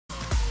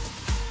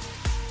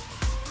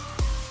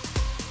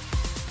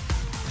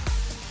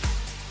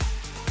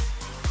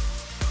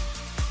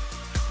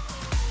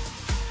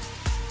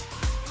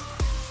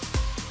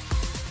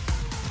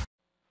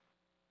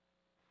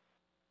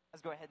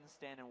Let's go ahead and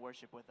stand and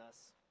worship with us.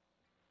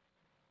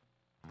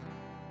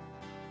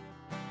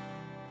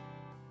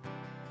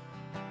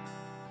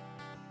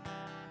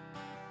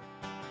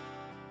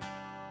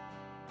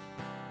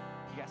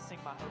 You guys sing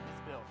My Hope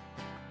Is Built.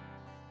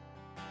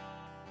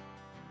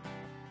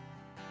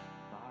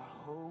 My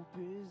hope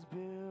is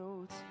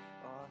built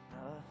on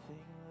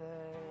nothing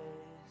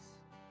less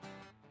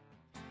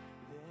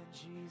than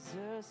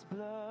Jesus'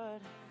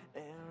 blood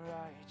and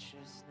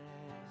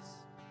righteousness.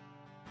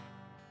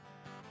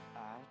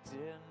 I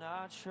did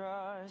not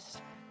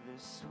trust the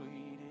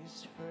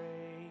sweetest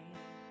frame,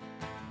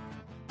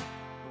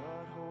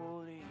 but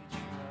wholly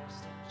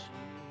trust in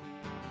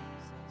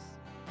Jesus'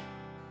 name.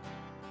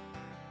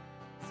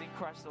 Sing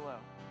Christ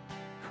alone.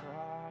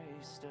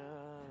 Christ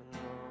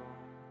alone,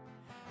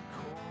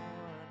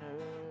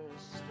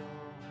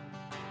 cornerstone,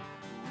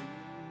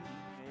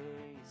 we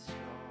made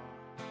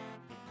strong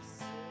in the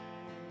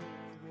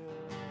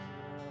Savior's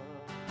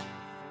love.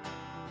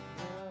 Through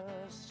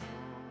the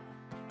storm,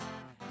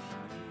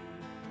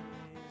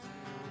 He is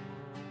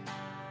Lord,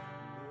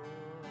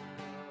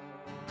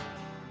 Lord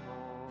of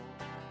all.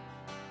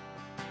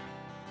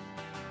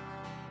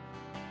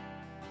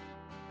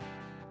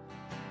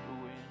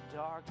 When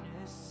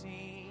darkness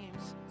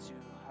seems to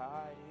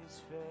hide His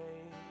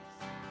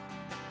face,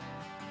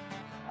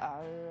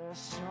 I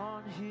rest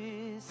on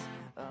His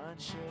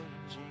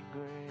unchanging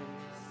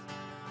grace.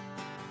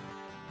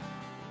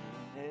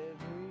 In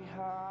every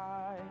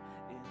high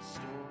and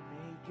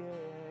stormy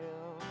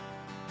gale,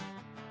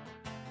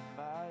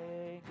 my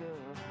anchor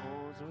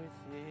holds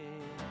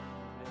within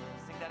the veil.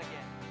 Sing that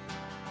again.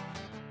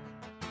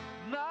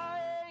 My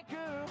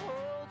anchor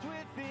holds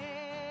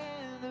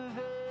within the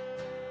veil.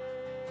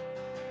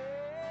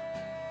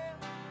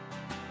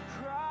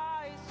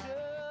 Christ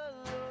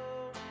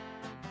alone,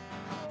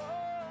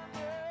 cornerstone,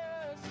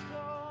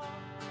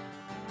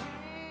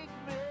 weak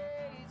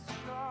made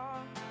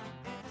strong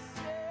in the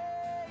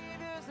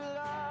Savior's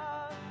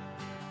love.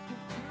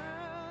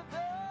 Through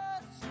the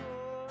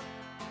storm,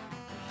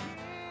 He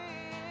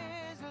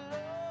is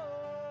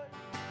Lord,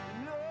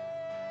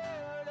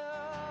 Lord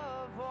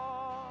of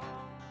all.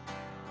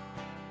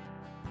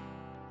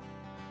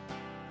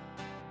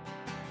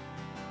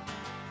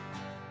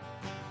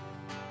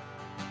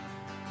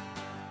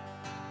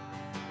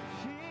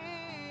 He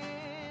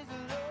is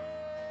Lord,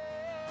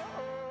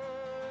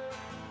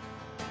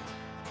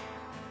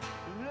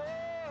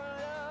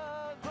 Lord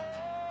of all.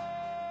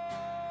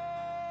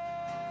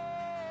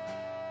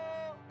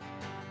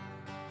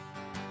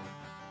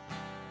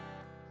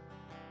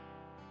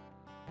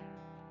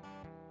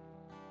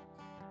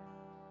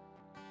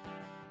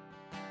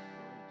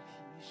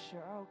 When He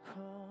shall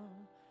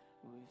come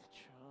with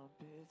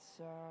trumpet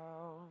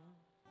sound,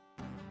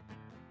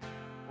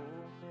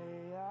 oh,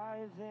 may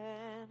I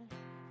then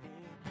in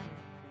Him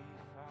be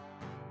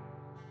found,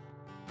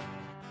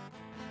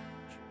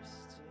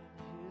 dressed in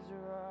His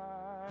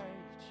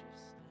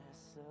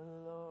righteousness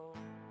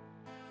alone,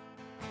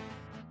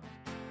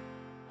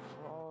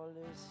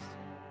 flawless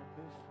stand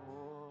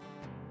before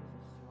the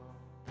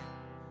throne.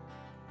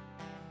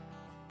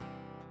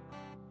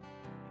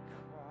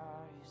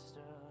 Christ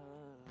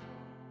alone,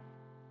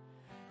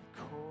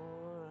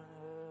 cornerstone,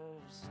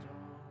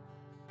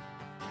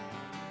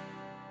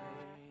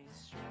 made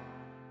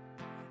strong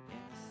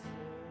in the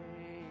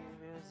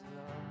Savior's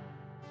love.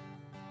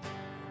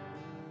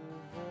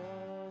 Through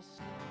the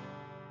storm,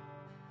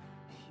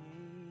 He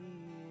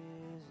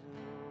is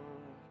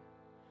Lord,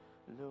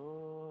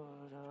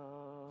 Lord of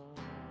all.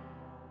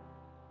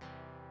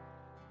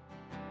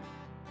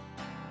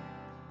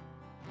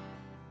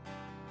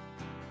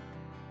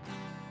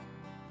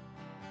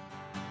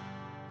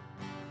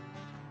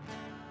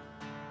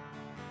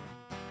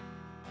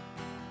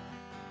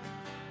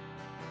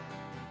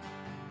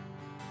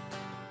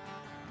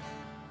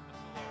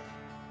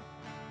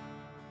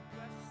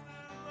 Bless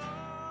the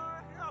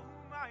Lord, oh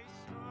my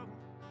soul,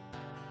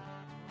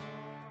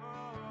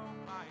 oh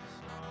my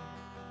soul.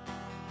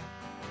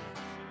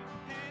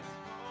 Worship His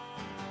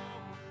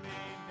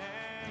holy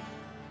name.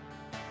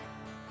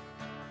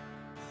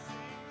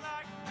 Sing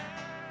like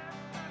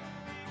never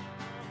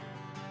before.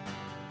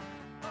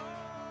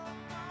 Oh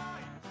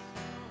my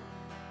soul,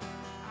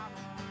 I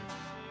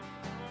worship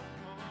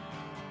Your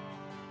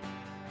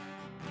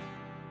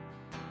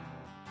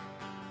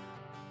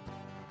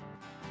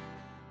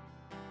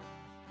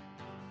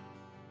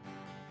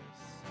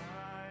The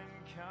sun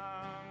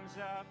comes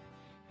up,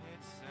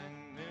 it's a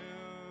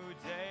new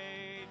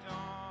day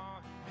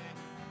dawning.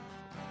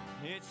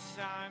 It's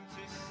time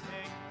to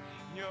sing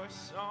your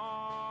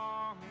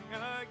song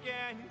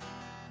again.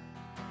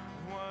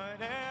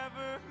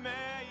 Whatever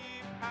may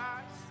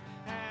pass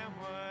and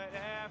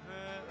whatever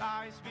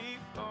lies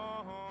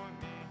before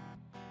me,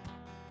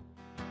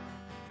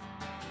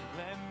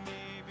 let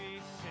me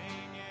be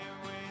singing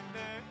when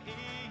the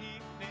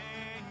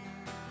evening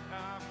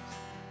comes.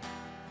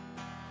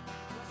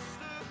 Bless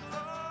the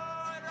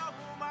Lord, oh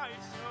my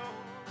soul,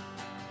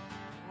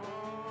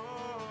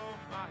 oh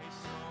my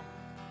soul.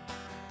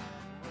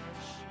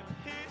 Worship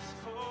His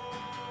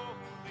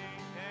holy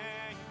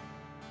name.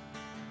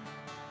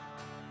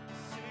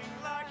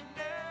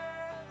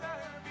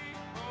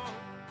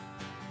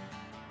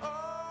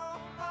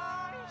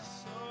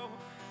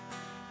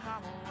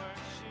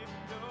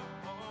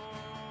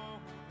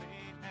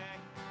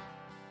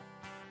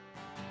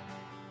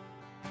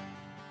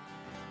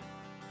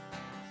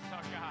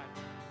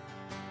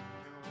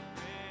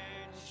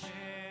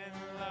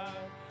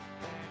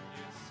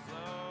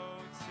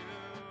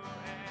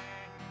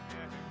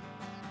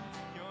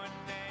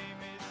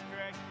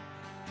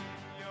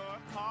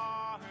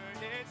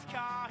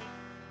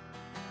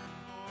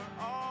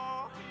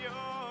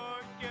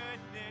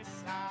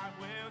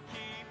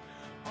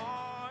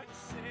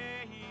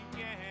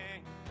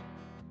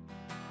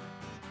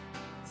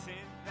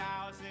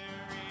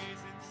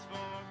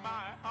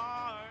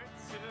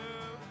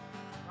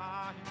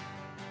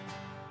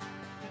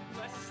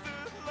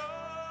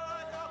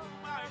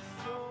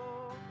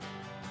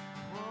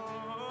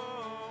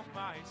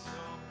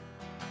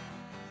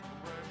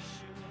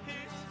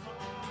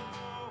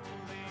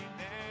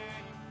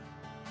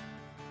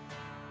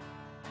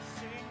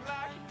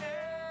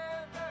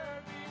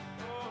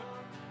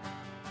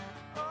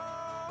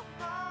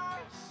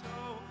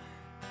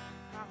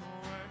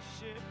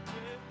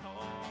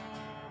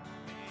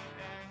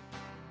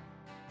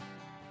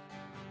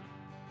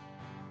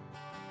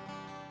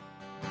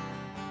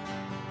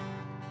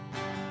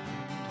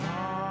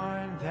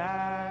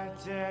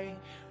 day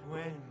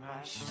when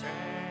my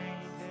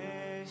strength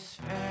is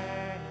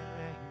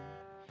failing.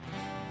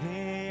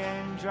 The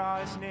end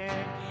draws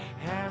near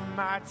and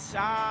my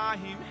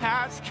time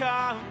has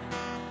come.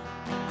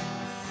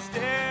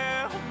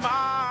 Still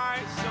my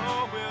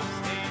soul will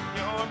sing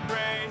your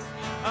praise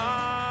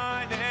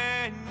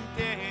unending.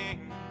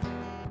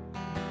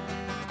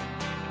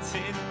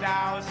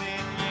 10,000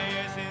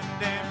 years and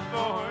then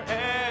forevermore.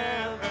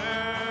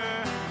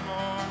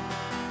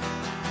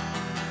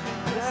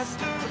 Bless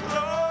the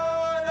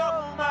Lord,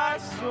 oh my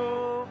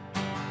soul,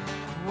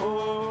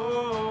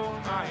 oh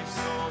my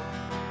soul.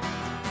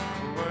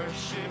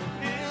 Worship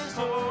His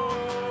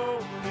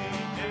holy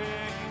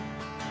name.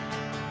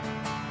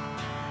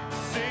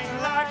 Sing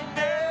like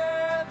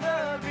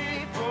never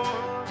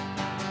before.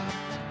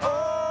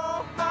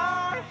 Oh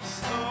my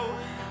soul,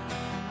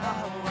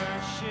 I'll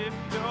worship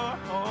Your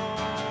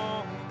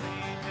holy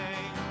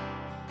name.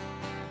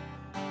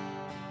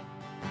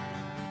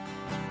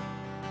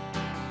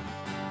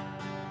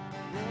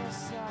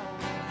 Yes, I'll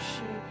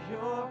worship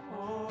Your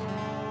holy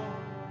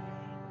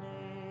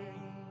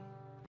name.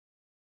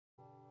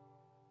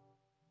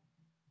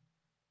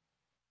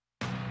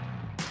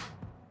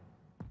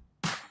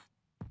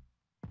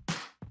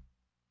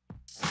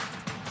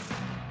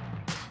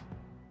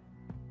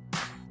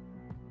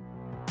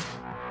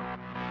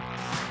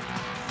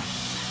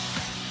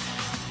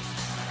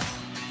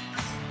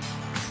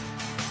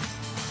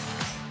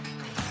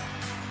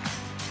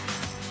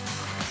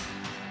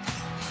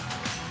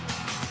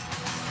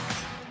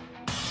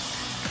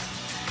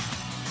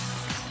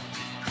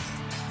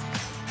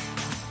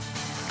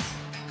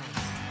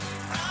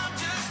 I'm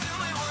just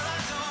doing what I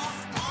do,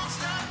 won't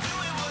stop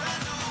doing what I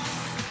do.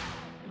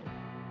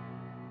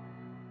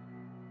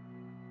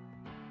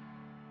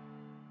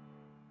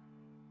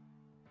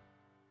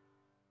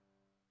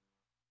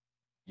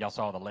 Y'all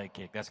saw the leg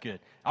kick. That's good.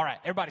 All right,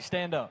 everybody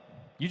stand up.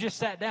 You just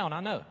sat down, I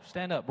know.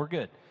 Stand up. We're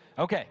good.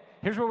 Okay,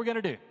 here's what we're going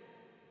to do.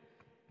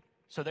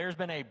 So there's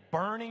been a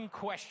burning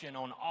question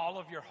on all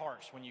of your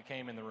hearts when you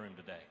came in the room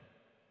today.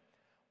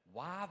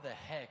 Why the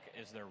heck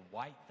is there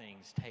white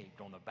things taped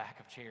on the back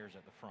of chairs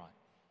at the front?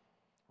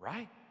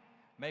 Right?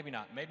 Maybe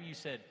not. Maybe you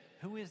said,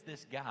 who is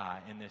this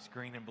guy in this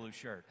green and blue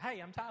shirt?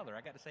 Hey, I'm Tyler.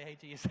 I got to say hey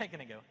to you a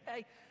second ago.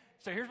 Hey.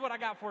 So here's what I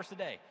got for us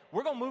today.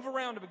 We're going to move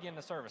around to begin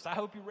the service. I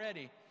hope you're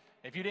ready.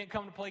 If you didn't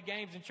come to play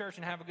games in church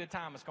and have a good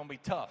time, it's going to be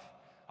tough.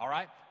 All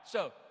right?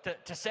 So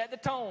to set the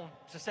tone,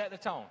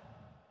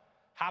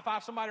 high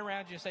five somebody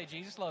around you and say,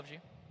 Jesus loves you.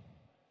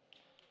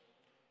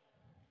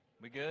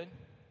 We good?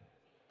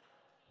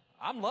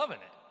 I'm loving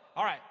it.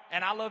 All right,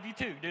 and I love you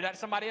too. Do that to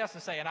somebody else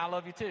and say, and I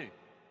love you too.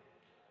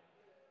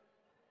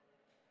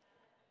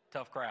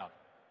 Tough crowd.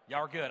 Y'all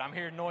are good. I'm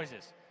hearing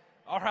noises.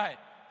 All right.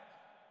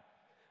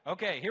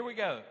 Okay, here we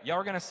go. Y'all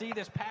are going to see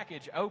this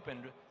package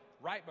opened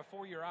right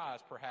before your eyes,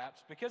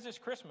 perhaps, because it's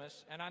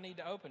Christmas and I need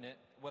to open it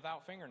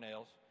without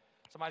fingernails.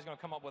 Somebody's going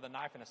to come up with a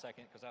knife in a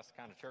second because that's the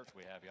kind of church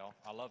we have, y'all.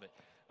 I love it.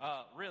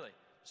 Really.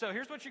 So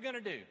here's what you're going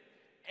to do.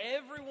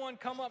 Everyone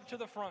come up to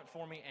the front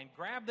for me and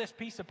grab this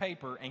piece of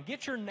paper and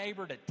get your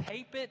neighbor to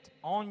tape it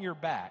on your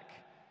back.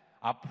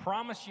 I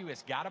promise you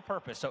it's got a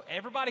purpose. So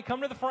everybody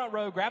come to the front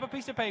row, grab a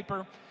piece of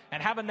paper,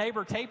 and have a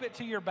neighbor tape it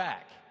to your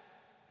back.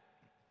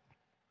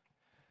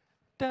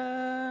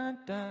 Dun,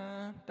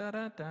 dun, dun,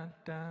 dun, dun,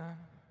 dun.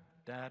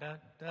 Da, da,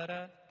 da,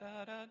 da,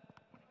 da, da.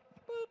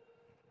 Boop.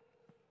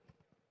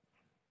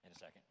 In a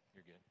second.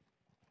 You're good.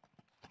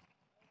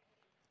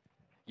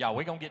 Y'all,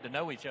 we're going to get to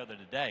know each other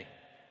today.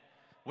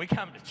 We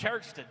come to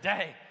church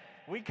today.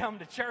 We come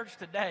to church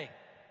today.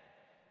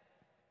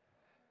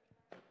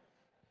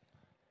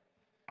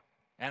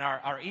 And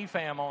our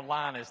eFam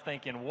online is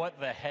thinking, what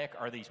the heck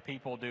are these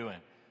people doing?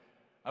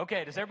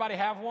 Okay, does everybody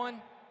have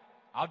one?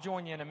 I'll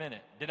join you in a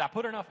minute. Did I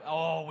put enough?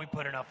 Oh, we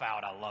put enough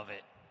out. I love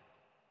it.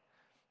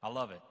 I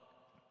love it.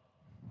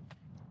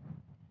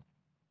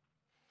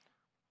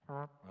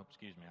 Oh,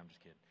 excuse me. I'm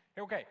just kidding.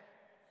 Okay.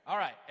 All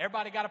right.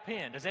 Everybody got a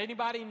pen. Does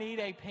anybody need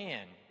a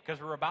pen?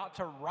 Because we're about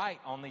to write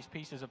on these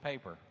pieces of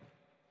paper.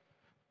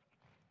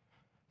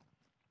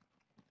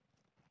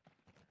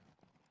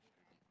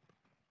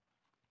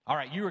 All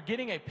right. You are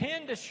getting a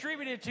pen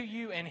distributed to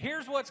you, and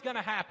here's what's going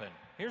to happen.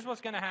 Here's what's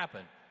going to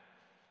happen.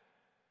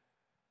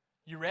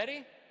 You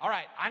ready? All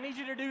right. I need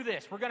you to do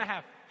this. We're going to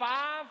have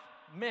 5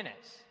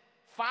 minutes.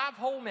 5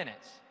 whole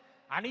minutes.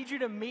 I need you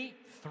to meet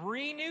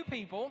 3 new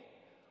people,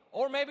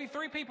 or maybe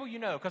 3 people you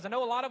know, because I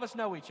know a lot of us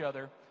know each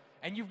other,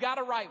 and you've got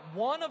to write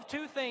one of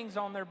 2 things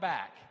on their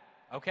back,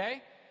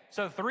 okay?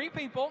 So 3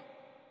 people,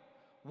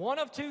 one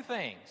of 2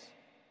 things.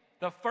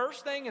 The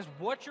first thing is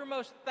what you're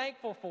most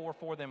thankful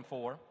for them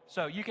for.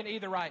 So you can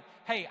either write,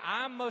 hey,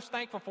 I'm most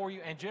thankful for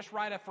you, and just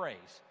write a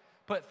phrase.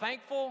 Put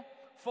thankful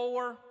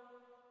for,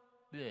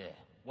 bleh,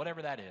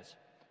 whatever that is.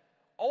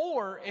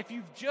 Or if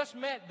you've just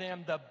met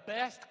them, the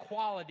best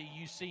quality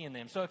you see in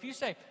them. So if you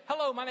say,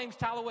 hello, my name's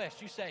Tyler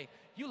West, you say,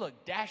 you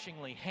look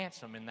dashingly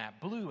handsome in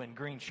that blue and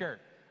green shirt.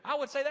 I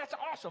would say that's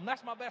awesome.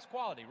 That's my best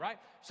quality, right?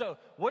 So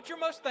what you're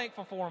most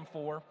thankful for them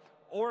for,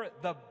 or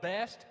the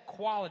best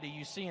quality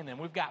you see in them.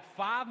 We've got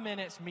 5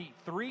 minutes, meet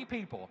 3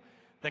 people.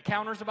 The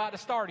counter's about to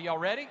start. Are y'all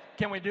ready?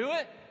 Can we do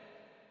it?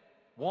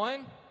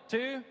 1,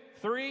 2,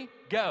 3,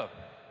 go.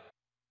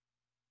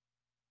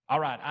 All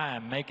right, I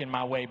am making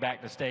my way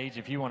back to stage.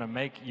 If you want to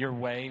make your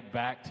way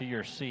back to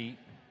your seat,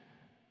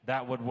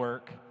 that would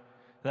work.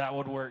 That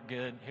would work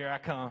good. Here I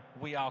come.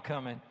 We all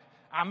coming.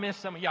 I missed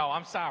some of y'all.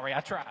 I'm sorry.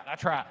 I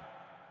tried.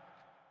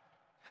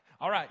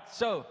 All right,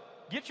 so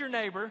get your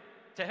neighbor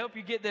to help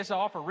you get this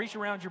off or reach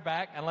around your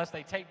back unless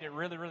they taped it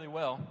really, really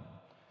well.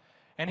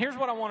 And here's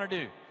what I want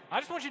to do. I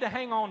just want you to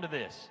hang on to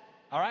this.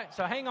 All right,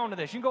 so hang on to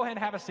this. You can go ahead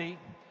and have a seat.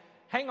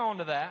 Hang on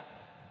to that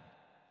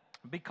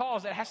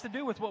because it has to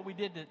do with what we're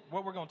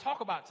going to talk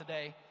about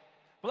today.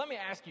 But let me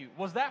ask you,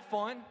 was that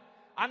fun?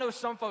 I know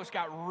some folks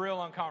got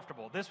real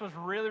uncomfortable. This was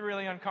really,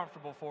 really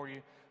uncomfortable for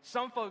you.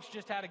 Some folks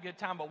just had a good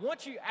time. But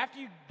after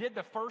you did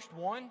the first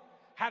one,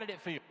 how did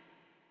it feel?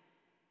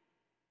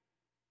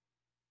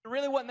 It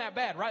really wasn't that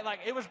bad, right? Like,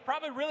 it was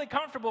probably really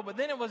comfortable, but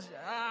then it was,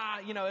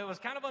 it was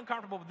kind of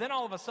uncomfortable. But then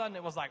all of a sudden,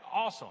 it was like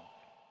awesome.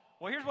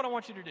 Well, here's what I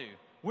want you to do.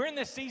 We're in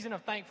this season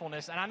of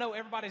thankfulness, and I know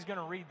everybody's going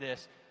to read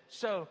this.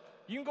 So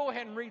you can go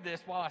ahead and read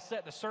this while I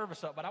set the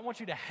service up, but I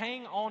want you to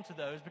hang on to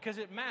those because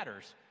it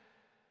matters.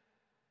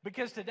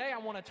 Because today I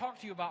want to talk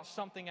to you about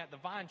something at the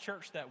Vine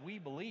Church that we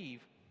believe,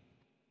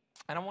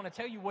 and I want to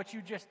tell you what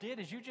you just did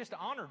is you just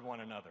honored one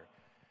another.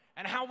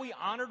 And how we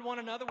honored one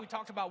another, we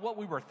talked about what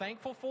we were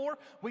thankful for.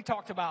 We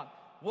talked about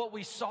what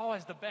we saw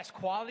as the best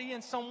quality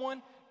in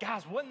someone.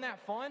 Guys, wasn't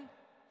that fun?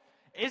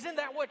 Isn't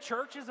that what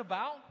church is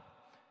about?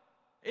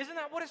 Isn't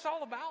that what it's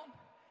all about?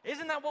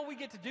 Isn't that what we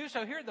get to do?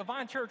 So here at the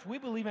Vine Church, we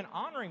believe in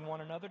honoring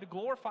one another to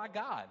glorify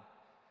God.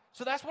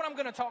 So that's what I'm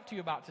going to talk to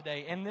you about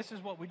today, and this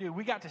is what we do.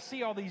 We got to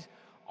see all these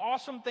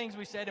awesome things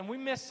we said, and we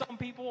missed some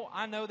people.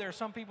 I know there are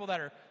some people that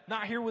are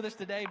not here with us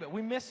today, but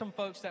we missed some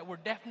folks that we're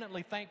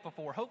definitely thankful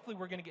for. Hopefully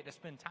we're going to get to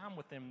spend time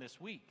with them this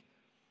week.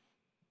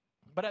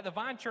 But at the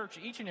Vine Church,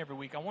 each and every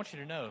week, I want you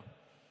to know,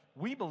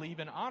 we believe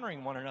in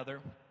honoring one another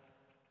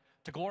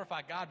to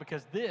glorify God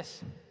because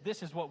this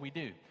is what we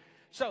do.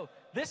 So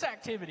this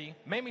activity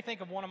made me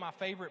think of one of my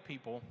favorite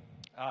people.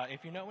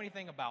 If you know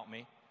anything about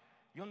me,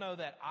 you'll know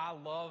that I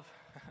love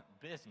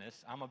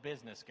business. I'm a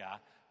business guy,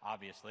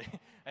 obviously.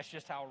 That's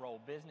just how I roll.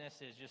 Business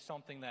is just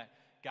something that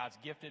God's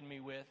gifted me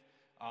with.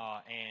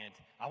 And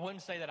I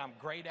wouldn't say that I'm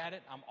great at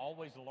it. I'm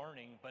always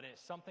learning, but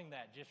it's something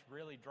that just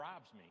really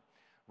drives me,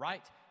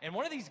 right? And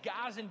one of these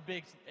guys in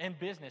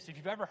business, if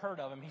you've ever heard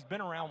of him, he's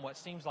been around what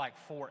seems like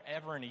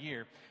forever and a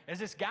year, is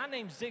this guy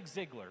named Zig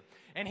Ziglar.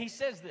 And he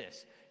says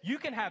this: you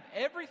can have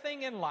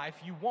everything in life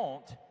you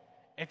want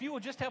if you will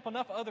just help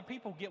enough other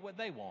people get what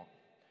they want.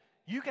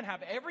 You can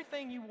have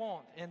everything you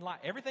want in life,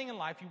 everything in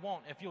life you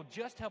want, if you'll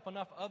just help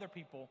enough other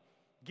people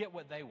get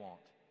what they want.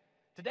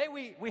 Today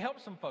we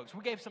helped some folks.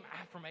 We gave some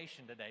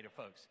affirmation today to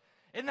folks.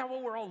 Isn't that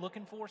what we're all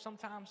looking for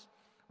sometimes?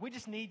 We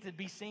just need to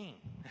be seen.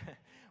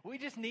 We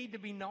just need to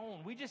be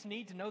known. We just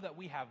need to know that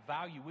we have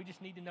value. We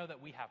just need to know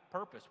that we have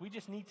purpose. We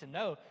just need to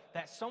know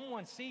that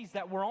someone sees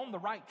that we're on the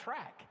right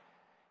track.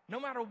 No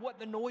matter what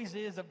the noise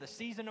is of the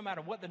season, no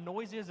matter what the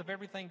noise is of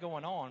everything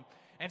going on.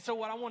 And so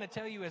what I want to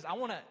tell you is I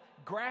want to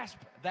grasp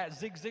that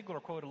Zig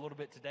Ziglar quote a little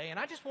bit today. And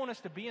I just want us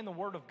to be in the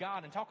Word of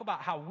God and talk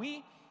about how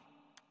we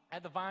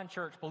at the Vine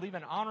Church believe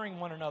in honoring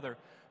one another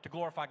to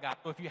glorify God.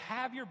 So if you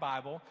have your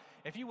Bible,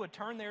 if you would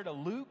turn there to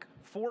Luke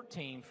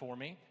 14 for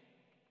me,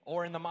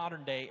 or in the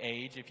modern day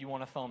age, if you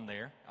want a thumb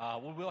there.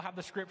 We will have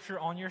the scripture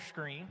on your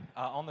screen,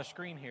 on the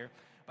screen here.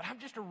 But I'm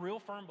just a real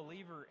firm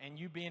believer in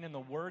you being in the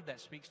Word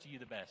that speaks to you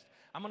the best.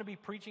 I'm going to be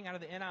preaching out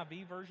of the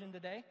NIV version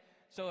today.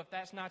 So if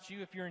that's not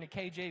you, if you're in a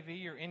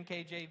KJV or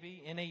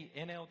NKJV,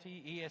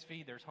 NLT,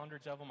 ESV, there's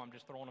hundreds of them. I'm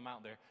just throwing them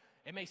out there.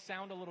 It may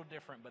sound a little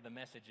different, but the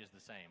message is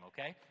the same,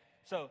 okay?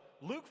 So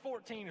Luke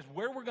 14 is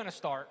where we're going to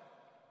start.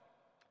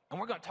 And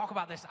we're going to talk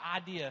about this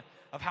idea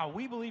of how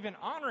we believe in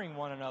honoring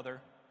one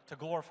another to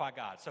glorify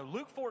God. So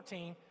Luke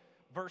 14,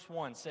 verse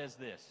 1 says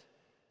this: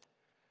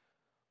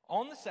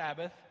 on the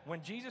Sabbath,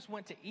 when Jesus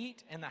went to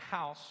eat in the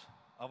house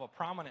of a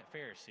prominent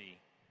Pharisee.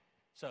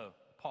 So,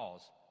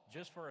 pause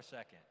just for a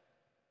second.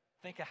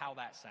 Think of how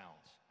that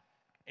sounds.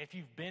 If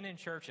you've been in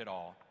church at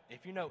all,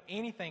 if you know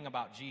anything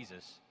about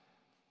Jesus,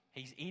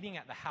 he's eating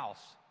at the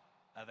house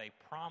of a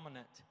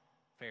prominent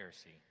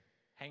Pharisee.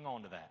 Hang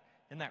on to that.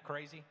 Isn't that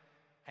crazy?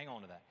 Hang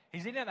on to that.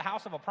 He's eating at the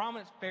house of a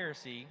prominent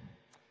Pharisee,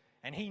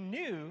 and he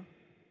knew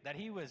that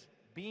he was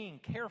being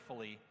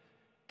carefully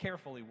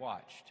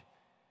watched.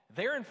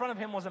 There in front of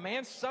him was a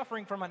man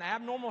suffering from an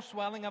abnormal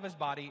swelling of his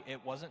body.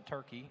 It wasn't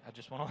turkey. I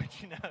just want to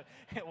let you know.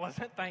 It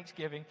wasn't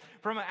Thanksgiving.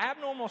 From an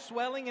abnormal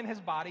swelling in his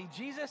body,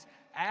 Jesus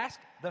asked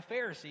the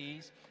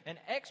Pharisees and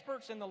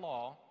experts in the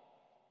law,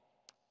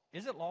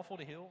 is it lawful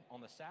to heal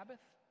on the Sabbath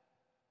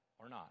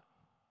or not?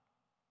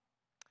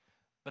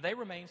 But they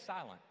remained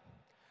silent.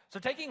 So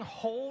taking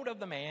hold of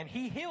the man,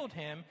 he healed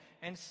him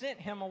and sent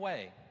him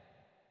away.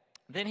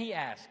 Then he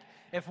asked,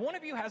 if one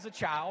of you has a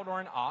child or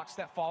an ox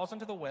that falls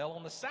into the well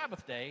on the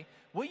Sabbath day,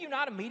 will you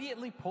not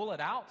immediately pull it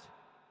out?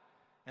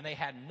 And they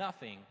had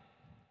nothing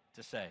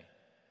to say.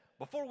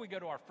 Before we go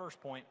to our first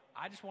point,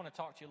 I just want to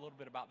talk to you a little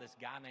bit about this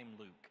guy named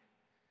Luke.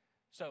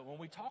 So when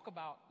we talk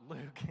about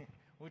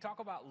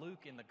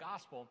Luke, in the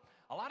gospel,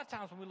 a lot of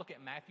times when we look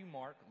at Matthew,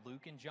 Mark,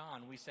 Luke, and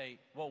John, we say,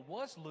 well,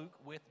 was Luke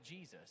with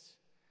Jesus?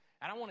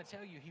 And I want to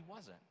tell you, he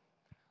wasn't.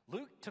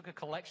 Luke took a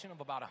collection of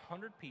about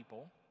 100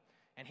 people,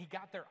 and he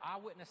got their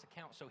eyewitness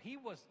account. So he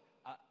was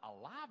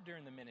alive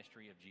during the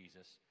ministry of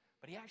Jesus,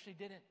 but he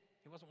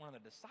wasn't one of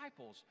the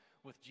disciples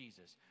with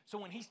Jesus. So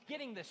when he's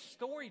getting this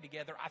story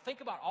together, I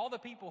think about all the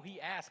people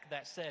he asked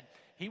that said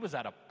he was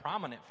at a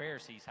prominent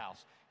Pharisee's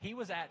house. He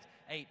was at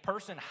a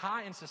person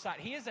high in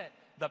society. He is at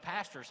the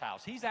pastor's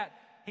house. He's at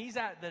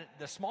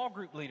the small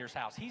group leader's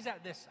house. He's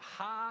at this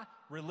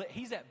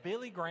he's at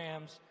Billy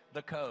Graham's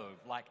The Cove.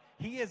 Like,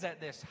 he is at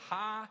this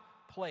high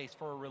place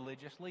for a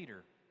religious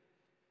leader.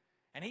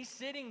 And he's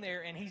sitting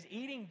there and he's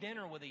eating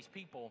dinner with these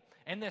people,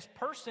 and this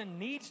person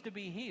needs to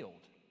be healed.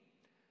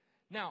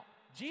 Now,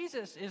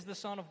 Jesus is the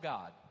Son of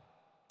God.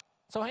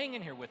 So hang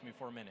in here with me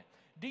for a minute.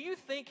 Do you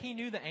think he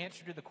knew the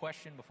answer to the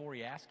question before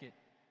he asked it?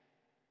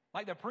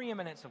 Like, the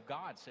preeminence of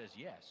God says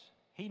yes.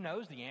 He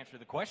knows the answer to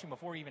the question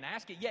before he even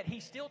asks it, yet he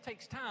still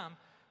takes time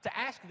to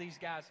ask these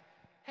guys,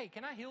 hey,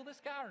 can I heal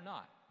this guy or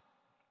not?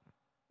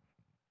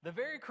 The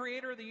very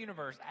creator of the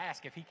universe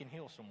asks if he can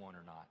heal someone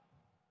or not.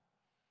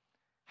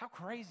 How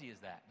crazy is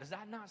that? Does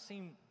that not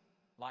seem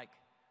like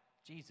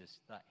Jesus,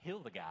 heal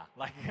the guy?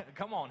 Like,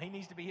 come on, he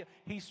needs to be healed.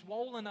 He's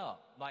swollen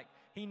up, like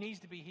he needs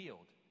to be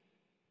healed.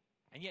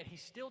 And yet he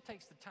still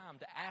takes the time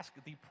to ask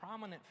the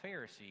prominent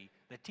Pharisee,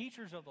 the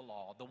teachers of the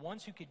law, the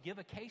ones who could give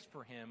a case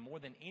for him more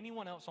than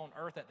anyone else on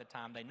earth at the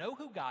time. They know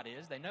who God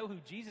is. They know who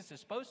Jesus is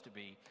supposed to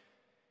be.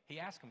 He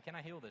asks him, can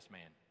I heal this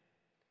man?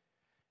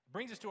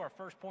 Brings us to our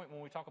first point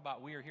when we talk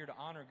about we are here to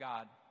honor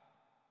God,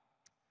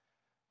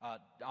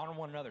 honor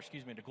one another,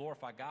 to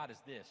glorify God is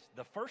this.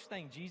 The first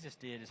thing Jesus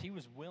did is he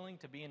was willing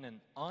to be in an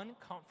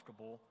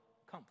uncomfortable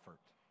comfort.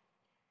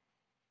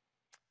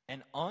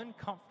 An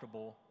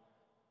uncomfortable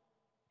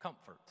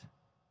comfort.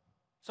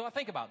 So I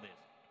think about this.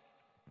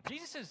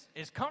 Jesus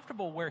is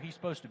comfortable where he's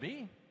supposed to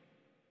be.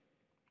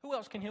 Who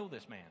else can heal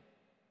this man?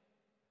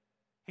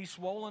 He's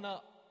swollen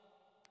up.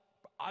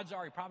 Odds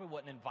are he probably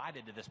wasn't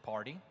invited to this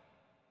party.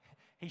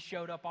 He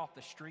showed up off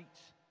the streets.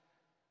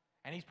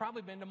 And he's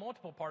probably been to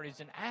multiple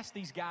parties and asked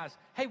these guys,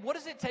 hey, what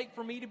does it take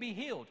for me to be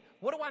healed?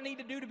 What do I need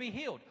to do to be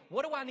healed?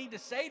 What do I need to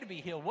say to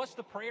be healed? What's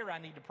the prayer I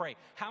need to pray?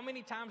 How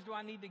many times do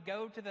I need to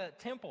go to the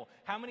temple?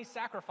 How many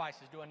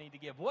sacrifices do I need to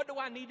give? What do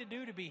I need to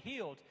do to be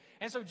healed?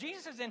 And so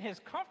Jesus is in his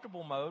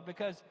comfortable mode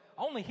because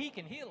only he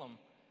can heal him.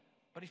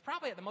 But he's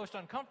probably at the most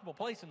uncomfortable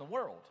place in the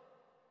world,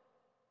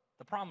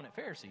 the prominent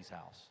Pharisee's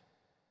house,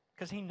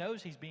 because he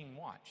knows he's being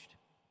watched.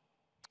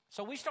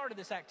 So we started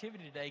this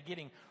activity today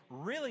getting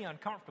really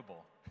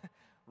uncomfortable.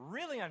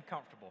 Really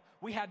uncomfortable.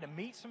 We had to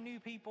meet some new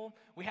people.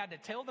 We had to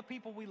tell the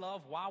people we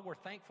love why we're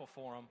thankful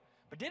for them.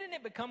 But didn't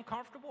it become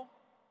comfortable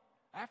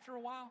after a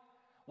while?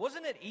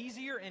 Wasn't it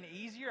easier and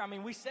easier? I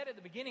mean, we said at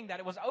the beginning that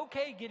it was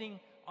okay getting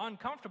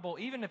uncomfortable,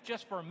 even if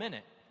just for a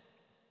minute.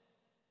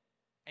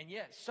 And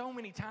yet, so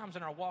many times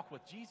in our walk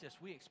with Jesus,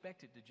 we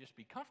expect it to just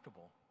be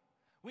comfortable.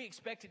 We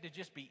expect it to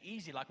just be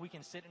easy, like we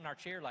can sit in our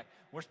chair like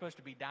we're supposed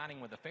to be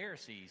dining with the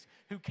Pharisees.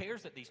 Who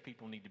cares that these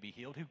people need to be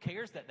healed? Who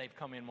cares that they've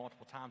come in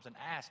multiple times and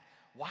asked,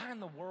 what in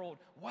the world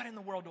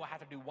do I have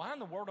to do? Why in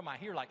the world am I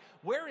here? Like,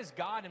 where is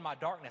God in my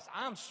darkness?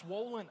 I'm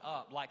swollen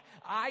up, like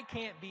I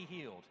can't be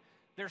healed.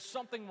 There's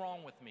something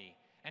wrong with me.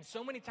 And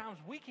so many times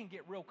we can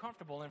get real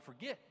comfortable and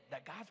forget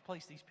that God's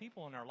placed these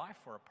people in our life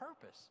for a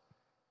purpose.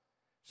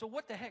 So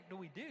what the heck do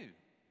we do?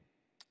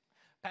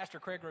 Pastor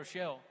Craig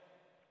Rochelle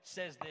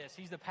says this.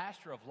 He's the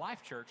pastor of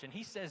Life Church, and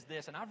he says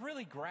this, and I've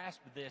really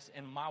grasped this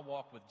in my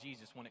walk with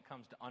Jesus when it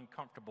comes to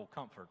uncomfortable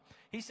comfort.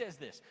 He says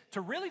this: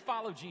 to really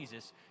follow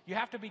Jesus, you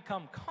have to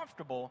become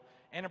comfortable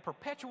in a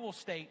perpetual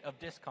state of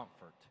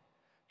discomfort.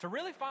 To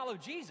really follow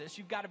Jesus,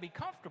 you've got to be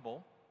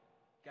comfortable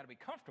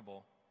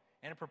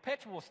in a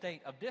perpetual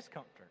state of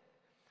discomfort.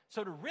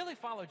 So to really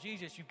follow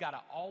Jesus, you've got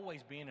to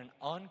always be in an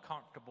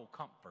uncomfortable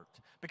comfort,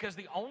 because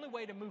the only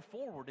way to move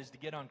forward is to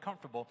get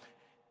uncomfortable.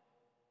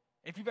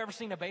 If you've ever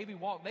seen a baby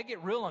walk, they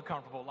get real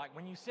uncomfortable. Like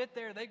when you sit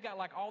there, they've got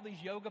like all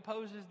these yoga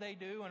poses they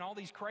do and all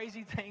these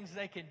crazy things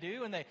they can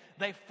do, and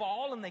they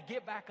fall and they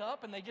get back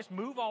up and they just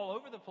move all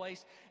over the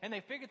place and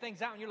they figure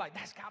things out, and you're like,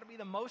 that's got to be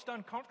the most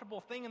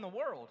uncomfortable thing in the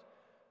world.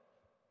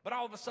 But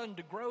all of a sudden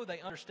to grow, they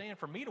understand,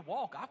 for me to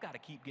walk, I've got to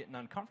keep getting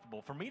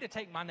uncomfortable. For me to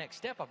take my next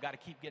step, I've got to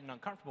keep getting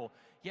uncomfortable.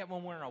 Yet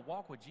when we're in a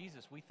walk with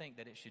Jesus, we think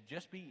that it should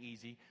just be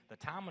easy, the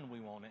time when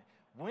we want it,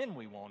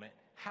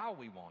 how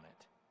we want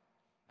it.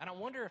 And I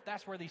wonder if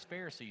that's where these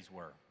Pharisees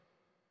were.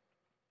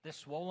 This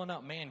swollen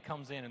up man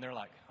comes in and they're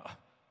like, oh,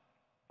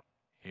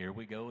 here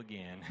we go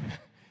again.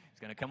 He's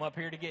going to come up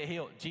here to get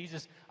healed.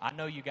 Jesus, I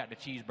know you got the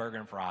cheeseburger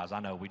and fries. I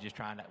know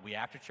we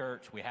after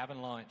church, we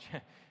having lunch.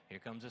 Here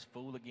comes this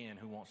fool again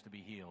who wants to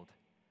be healed.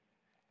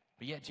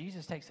 But yet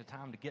Jesus takes the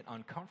time to get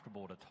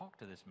uncomfortable to talk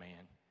to this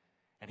man.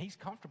 And he's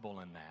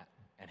comfortable in that.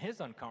 And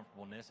his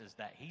uncomfortableness is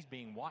that he's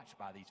being watched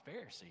by these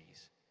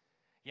Pharisees.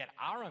 Yet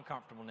our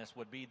uncomfortableness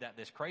would be that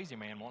this crazy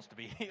man wants to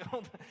be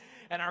healed.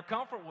 And our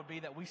comfort would be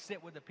that we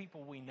sit with the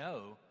people we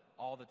know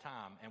all the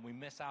time and we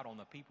miss out on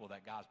the people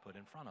that God's put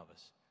in front of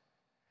us.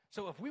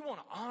 So if we want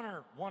to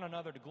honor one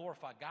another to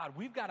glorify God,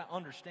 we've got to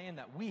understand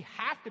that we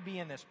have to be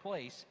in this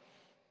place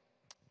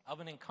of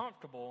an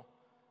uncomfortable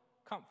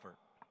comfort.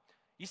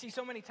 You see,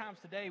 so many times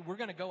today, we're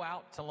going to go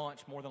out to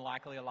lunch, more than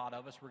likely, a lot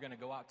of us. We're going to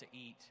go out to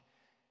eat.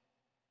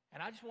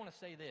 And I just want to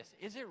say this.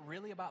 Is it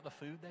really about the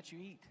food that you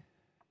eat?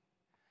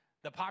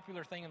 The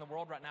popular thing in the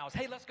world right now is,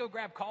 hey, let's go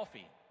grab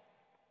coffee.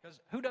 Because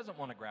who doesn't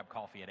want to grab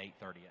coffee at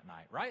 8:30 at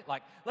night, right?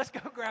 Like, let's go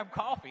grab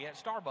coffee at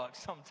Starbucks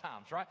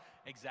sometimes, right?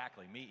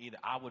 Exactly. Me either.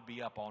 I would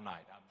be up all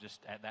night. I'm just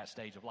at that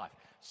stage of life.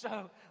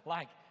 So,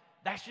 like,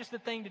 that's just the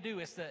thing to do.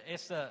 It's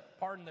the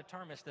pardon the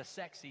term, it's the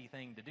sexy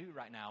thing to do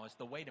right now. It's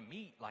the way to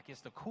meet. Like,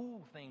 it's the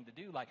cool thing to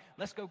do. Like,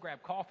 let's go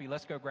grab coffee.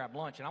 Let's go grab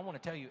lunch. And I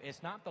want to tell you,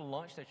 it's not the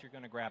lunch that you're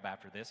going to grab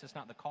after this. It's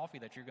not the coffee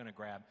that you're going to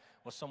grab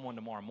with someone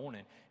tomorrow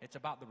morning. It's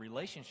about the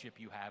relationship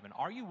you have. And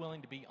are you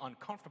willing to be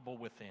uncomfortable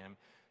with them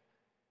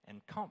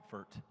and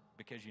comfort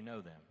because you know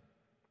them?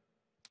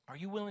 Are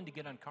you willing to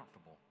get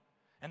uncomfortable?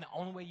 And the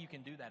only way you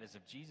can do that is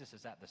if Jesus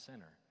is at the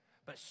center.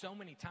 But so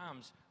many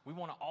times, we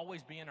want to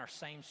always be in our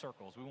same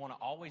circles. We want to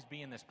always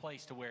be in this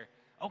place to where,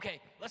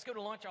 okay, let's go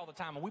to lunch all the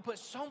time. And we put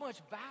so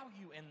much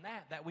value in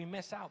that we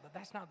miss out. But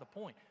that's not the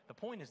point. The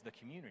point is the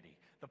community.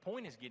 The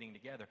point is getting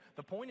together.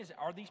 The point is,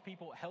 are these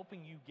people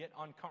helping you get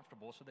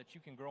uncomfortable so that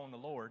you can grow in the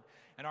Lord?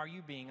 And are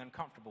you being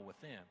uncomfortable with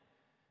them?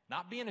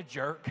 Not being a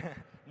jerk,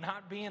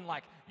 not being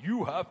like,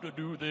 you have to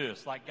do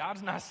this. Like,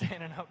 God's not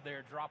standing up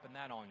there dropping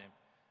that on him.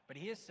 But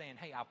he is saying,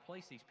 hey, I've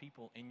placed these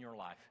people in your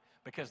life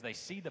because they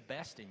see the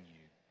best in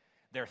you.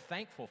 They're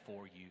thankful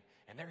for you,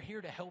 and they're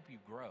here to help you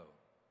grow.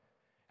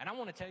 And I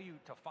want to tell you,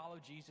 to follow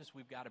Jesus,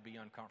 we've got to be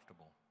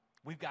uncomfortable.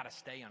 We've got to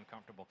stay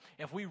uncomfortable.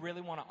 If we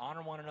really want to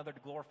honor one another to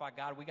glorify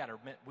God, we got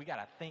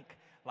to think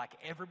like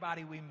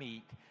everybody we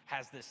meet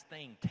has this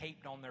thing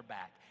taped on their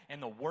back.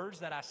 And the words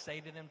that I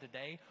say to them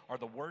today are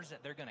the words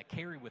that they're going to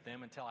carry with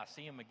them until I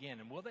see them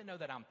again. And will they know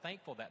that I'm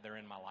thankful that they're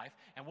in my life?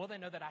 And will they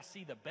know that I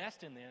see the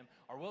best in them?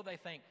 Or will they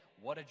think,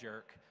 what a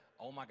jerk.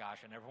 Oh my gosh,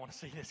 I never want to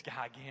see this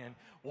guy again.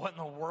 What in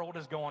the world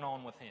is going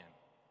on with him?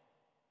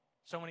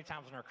 So many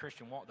times in our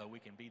Christian walk, though, we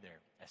can be there,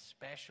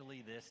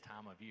 especially this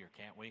time of year,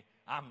 can't we?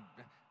 I'm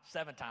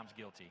 7 times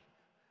guilty,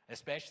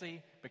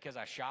 especially because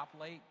I shop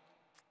late.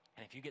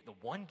 And if you get the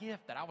one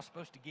gift that I was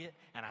supposed to get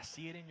and I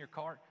see it in your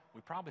cart,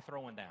 we probably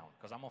throw one down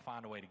because I'm going to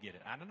find a way to get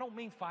it. And I don't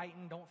mean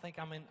fighting. Don't think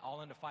I'm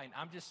all into fighting.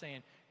 I'm just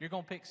saying you're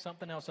going to pick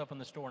something else up in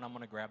the store and I'm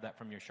going to grab that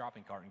from your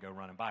shopping cart and go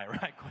run and buy it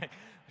right quick.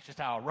 That's just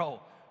how I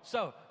roll.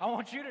 So I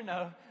want you to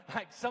know,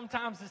 like,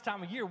 sometimes this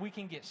time of year we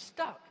can get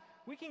stuck.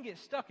 We can get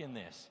stuck in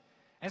this.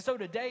 And so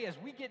today, as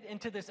we get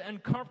into this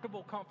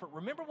uncomfortable comfort,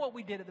 remember what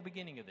we did at the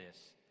beginning of this.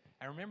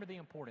 And remember the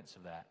importance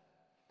of that.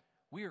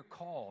 We are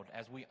called,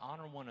 as we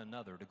honor one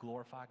another, to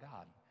glorify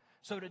God.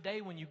 So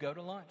today, when you go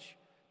to lunch,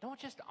 don't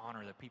just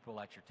honor the people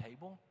at your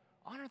table.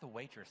 Honor the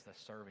waitress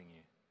that's serving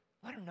you.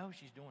 Let her know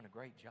she's doing a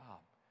great job.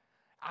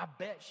 I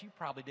bet she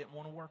probably didn't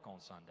want to work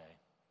on Sunday.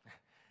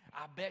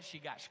 I bet she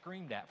got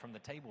screamed at from the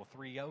table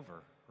 3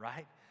 over,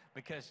 right?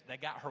 Because they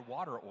got her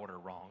water order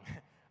wrong.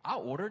 I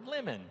ordered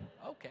lemon.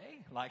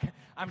 Okay. Like,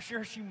 I'm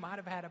sure she might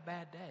have had a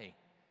bad day.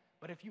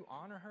 But if you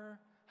honor her,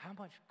 how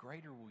much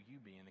greater will you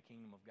be in the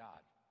kingdom of God?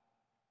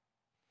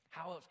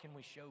 How else can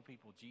we show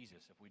people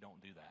Jesus if we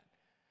don't do that?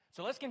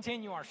 So let's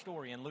continue our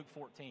story in Luke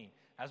 14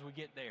 as we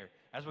get there,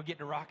 as we get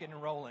to rocking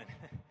and rolling.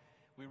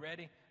 We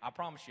ready? I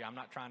promise you, I'm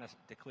not trying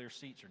to clear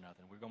seats or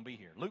nothing. We're going to be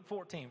here. Luke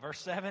 14, verse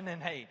 7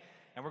 and 8.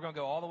 And we're going to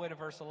go all the way to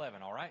verse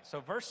 11, all right?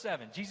 So verse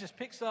 7, Jesus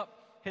picks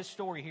up his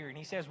story here, and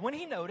he says, when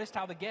he noticed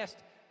how the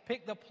guests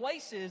picked the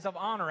places of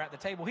honor at the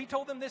table, he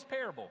told them this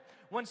parable.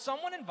 When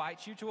someone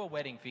invites you to a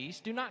wedding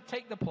feast, do not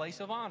take the place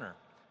of honor.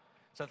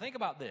 So think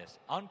about this.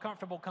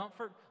 Uncomfortable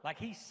comfort, like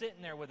he's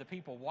sitting there with the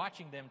people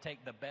watching them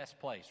take the best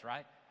place,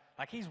 right?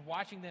 Like he's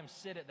watching them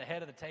sit at the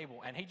head of the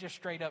table, and he just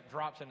straight up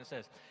drops in and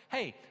says,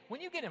 hey,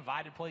 when you get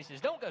invited places,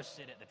 don't go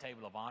sit at the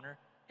table of honor.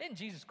 Isn't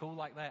Jesus cool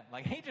like that?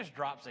 Like, he just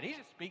drops it. He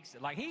just speaks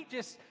it. Like, he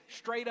just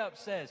straight up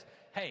says,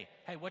 hey,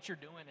 what you're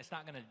doing, it's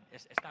not gonna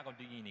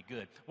do you any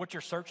good. What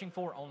you're searching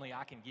for, only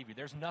I can give you.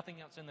 There's nothing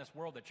else in this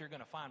world that you're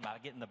going to find by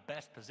getting the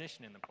best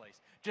position in the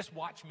place. Just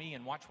watch me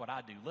and watch what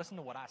I do. Listen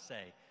to what I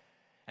say.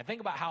 And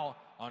think about how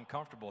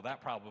uncomfortable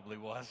that probably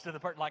was to the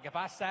person. Like, if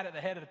I sat at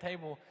the head of the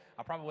table,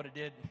 I probably would have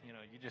did,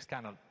 you just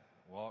kind of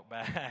walk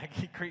back,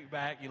 you creep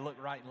back, you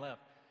look right and left.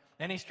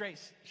 And he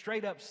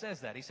straight up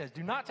says that. He says,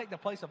 do not take the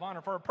place of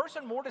honor, for a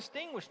person more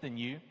distinguished than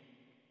you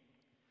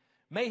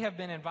may have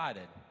been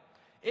invited.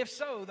 If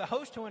so, the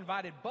host who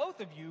invited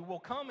both of you will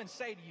come and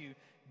say to you,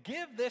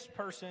 give this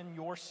person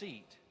your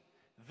seat.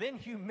 Then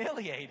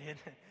humiliated.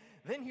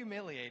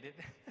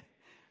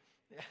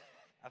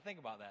 I think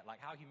about that. Like,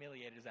 how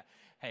humiliated is that?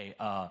 Hey,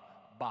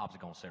 Bob's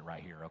going to sit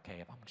right here, okay?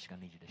 If I'm just going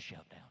to need you to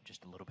shove down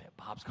just a little bit.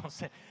 Bob's going to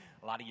sit.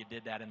 A lot of you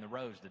did that in the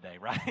rows today,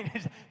 right?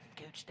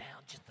 Scooch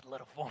down just a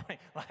little for me.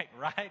 Like,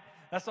 right?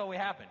 That's what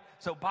happened.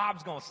 So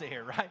Bob's going to sit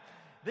here, right?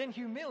 then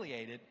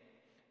humiliated,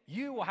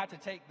 you will have to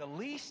take the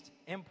least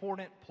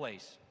important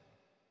place.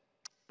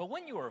 But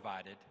when you are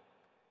invited,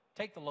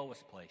 take the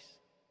lowest place,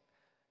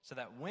 so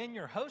that when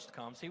your host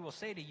comes, he will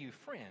say to you,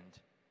 friend,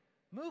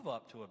 move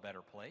up to a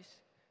better place.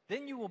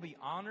 Then you will be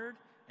honored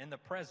in the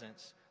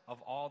presence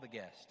of all the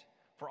guests.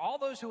 For all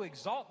those who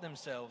exalt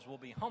themselves will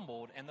be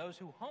humbled, and those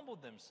who humble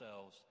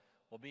themselves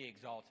will be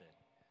exalted.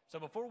 So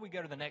before we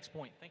go to the next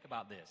point, think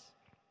about this.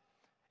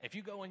 If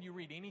you go and you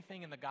read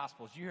anything in the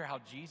Gospels, you hear how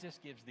Jesus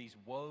gives these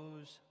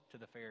woes to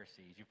the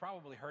Pharisees. You've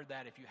probably heard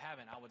that. If you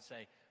haven't, I would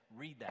say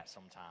read that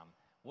sometime.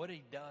 What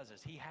he does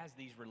is he has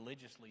these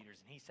religious leaders,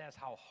 and he says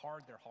how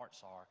hard their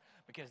hearts are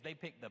because they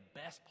pick the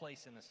best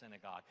place in the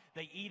synagogue.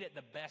 They eat at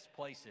the best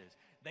places.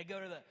 They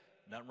go to the,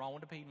 nothing wrong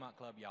with the Piedmont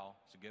Club, y'all.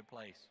 It's a good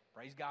place.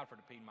 Praise God for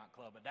the Piedmont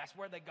Club. But that's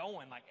where they're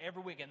going like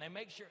every week, and they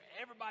make sure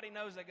everybody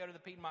knows they go to the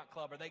Piedmont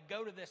Club, or they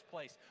go to this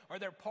place, or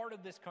they're part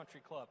of this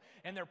country club,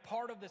 and they're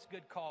part of this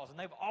good cause, and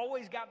they've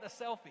always got the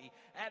selfie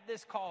at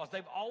this cause.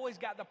 They've always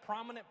got the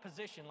prominent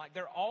position, like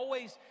they're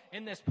always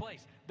in this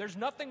place. There's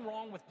nothing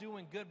wrong with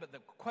doing good, but the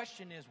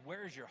question is,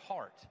 where's your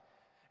heart?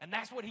 And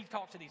that's what he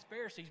talks to these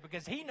Pharisees,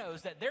 because he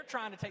knows that they're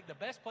trying to take the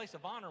best place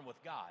of honor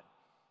with God.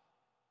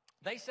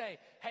 They say,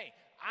 hey,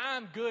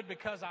 I'm good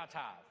because I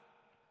tithe.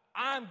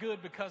 I'm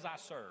good because I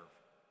serve.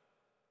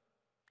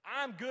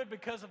 I'm good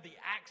because of the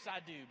acts I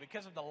do,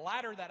 because of the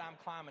ladder that I'm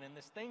climbing in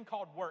this thing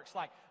called works.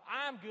 Like,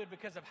 I'm good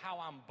because of how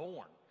I'm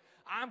born.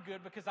 I'm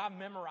good because I've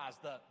memorized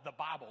the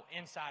Bible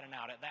inside and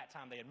out. At that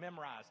time, they had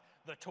memorized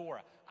the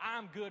Torah.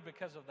 I'm good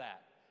because of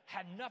that.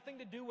 Had nothing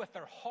to do with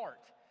their heart.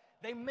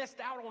 They missed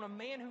out on a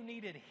man who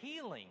needed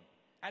healing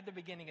at the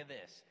beginning of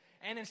this.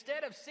 And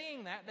instead of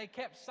seeing that, they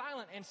kept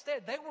silent.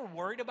 Instead, they were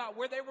worried about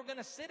where they were going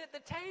to sit at the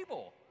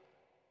table.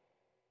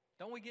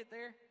 Don't we get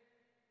there?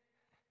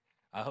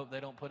 I hope they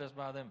don't put us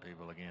by them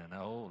people again.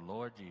 Oh,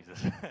 Lord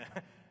Jesus.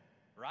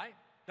 Right?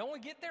 Don't we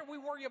get there? We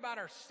worry about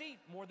our seat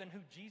more than who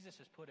Jesus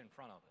has put in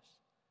front of us.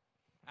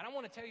 And I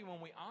want to tell you, when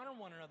we honor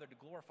one another to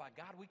glorify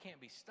God, we can't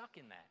be stuck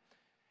in that.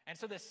 And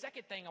so the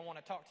second thing I want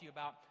to talk to you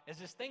about is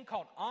this thing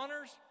called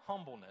honors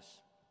humbleness.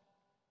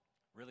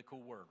 Really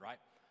cool word, right?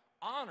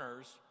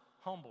 Honors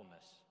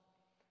humbleness.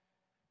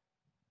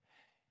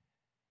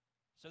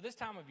 So this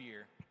time of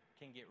year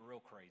can get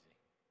real crazy.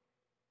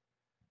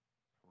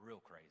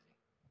 Real crazy.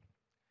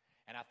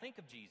 And I think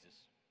of Jesus.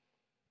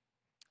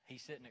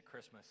 He's sitting at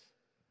Christmas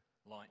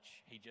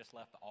lunch. He just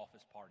left the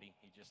office party.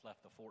 He just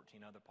left the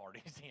 14 other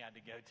parties he had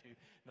to go to,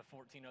 the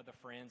 14 other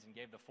friends, and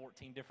gave the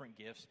 14 different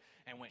gifts,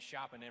 and went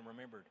shopping and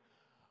remembered,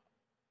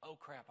 oh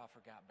crap, I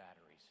forgot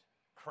batteries.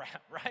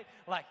 Crap, right?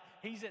 Like,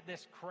 he's at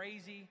this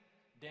crazy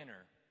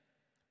dinner,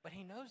 but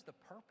he knows the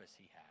purpose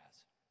he has.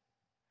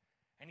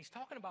 And he's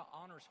talking about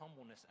honors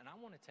humbleness, and I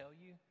want to tell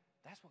you,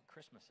 that's what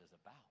Christmas is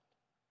about.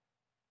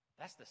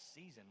 That's the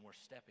season we're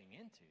stepping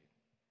into.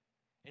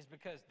 Is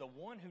because the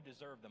one who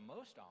deserved the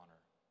most honor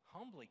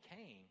humbly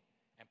came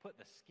and put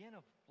the skin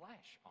of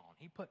flesh on.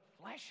 He put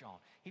flesh on.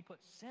 He put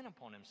sin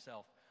upon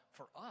himself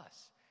for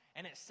us.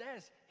 And it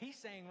says, he's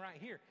saying right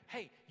here,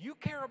 hey, you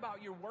care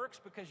about your works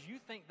because you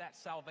think that's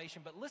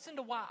salvation, but listen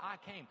to why I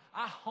came.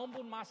 I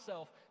humbled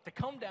myself to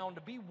come down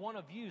to be one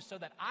of you so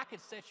that I could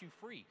set you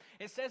free.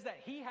 It says that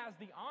he has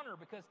the honor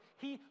because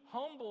he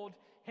humbled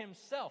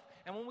himself.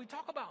 And when we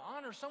talk about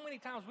honor, so many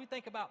times we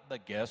think about the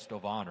guest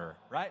of honor,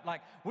 right?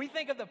 Like, we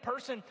think of the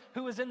person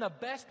who is in the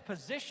best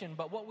position,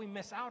 but what we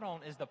miss out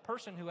on is the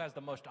person who has the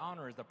most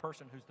honor is the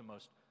person who's the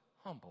most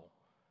humble.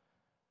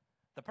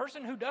 The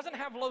person who doesn't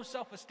have low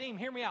self-esteem,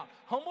 hear me out.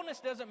 Humbleness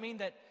doesn't mean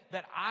that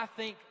I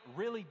think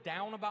really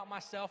down about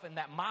myself and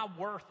that my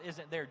worth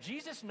isn't there.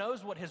 Jesus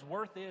knows what his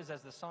worth is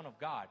as the Son of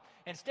God.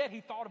 Instead, he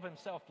thought of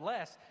himself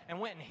less and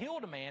went and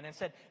healed a man and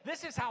said,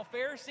 this is how,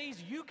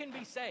 Pharisees, you can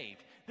be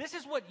saved. This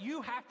is what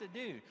you have to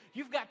do.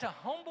 You've got to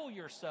humble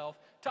yourself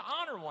to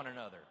honor one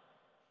another.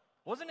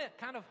 Wasn't it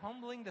kind of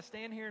humbling to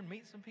stand here and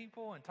meet some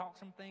people and talk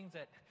some things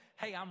that,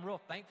 hey, I'm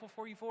real thankful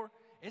for you for?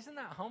 Isn't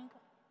that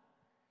humble?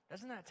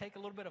 Doesn't that take a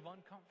little bit of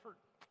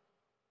uncomfort?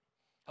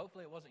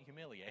 Hopefully it wasn't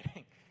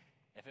humiliating.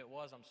 If it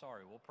was, I'm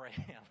sorry. We'll pray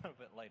a little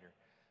bit later.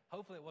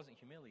 Hopefully it wasn't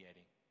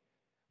humiliating.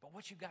 But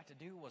what you got to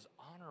do was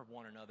honor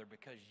one another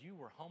because you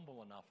were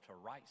humble enough to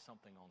write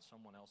something on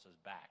someone else's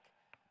back,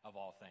 of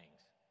all things.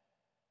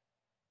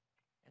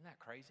 Isn't that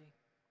crazy?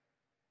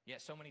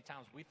 Yet so many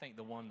times we think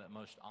the one that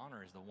most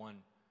honor is the one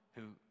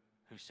who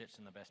sits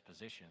in the best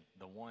position,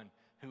 the one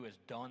who has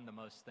done the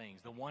most things,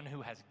 the one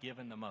who has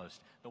given the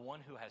most, the one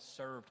who has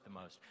served the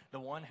most, the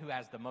one who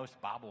has the most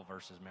Bible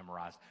verses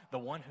memorized, the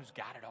one who's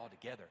got it all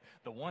together,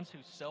 the ones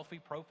whose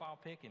selfie profile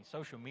pic in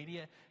social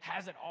media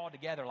has it all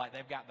together, like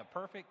they've got the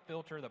perfect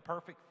filter, the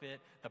perfect fit,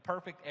 the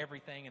perfect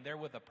everything, and they're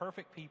with the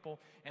perfect people,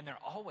 and they're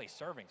always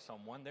serving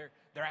someone.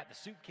 They're at the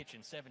soup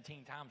kitchen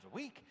 17 times a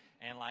week,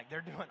 and like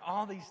they're doing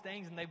all these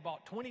things, and they've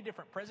bought 20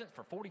 different presents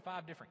for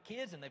 45 different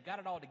kids, and they've got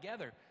it all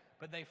together,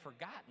 but they've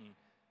forgotten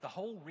the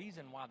whole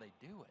reason why they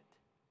do it.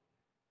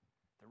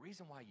 The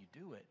reason why you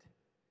do it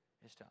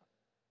is to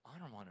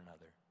honor one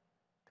another,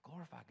 to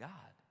glorify God.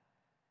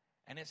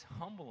 And it's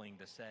humbling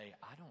to say,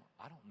 I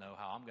don't know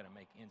how I'm going to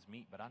make ends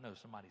meet, but I know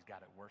somebody's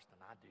got it worse than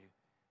I do.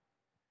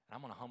 And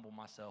I'm going to humble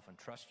myself and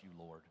trust you,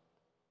 Lord,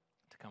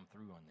 to come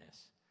through on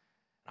this.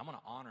 And I'm going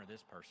to honor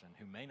this person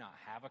who may not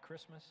have a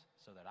Christmas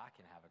so that I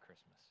can have a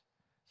Christmas,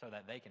 so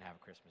that they can have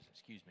a Christmas,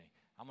 excuse me.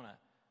 I'm going to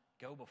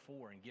go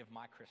before and give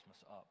my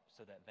Christmas up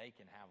so that they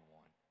can have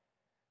one.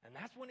 And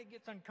that's when it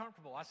gets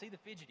uncomfortable. I see the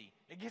fidgety.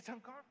 It gets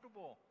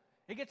uncomfortable.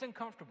 It gets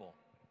uncomfortable.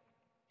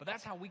 But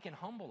that's how we can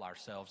humble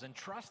ourselves and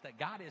trust that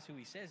God is who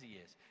he says he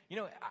is. You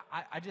know,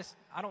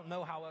 I don't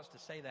know how else to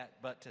say that,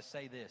 but to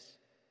say this.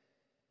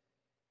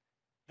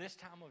 This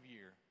time of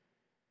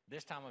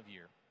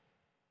year,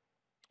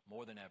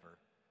 more than ever,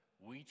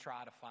 we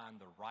try to find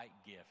the right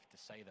gift to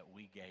say that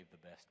we gave the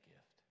best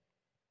gift,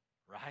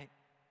 right?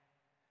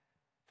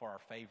 For our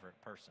favorite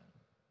person.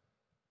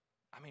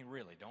 I mean,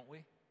 really, don't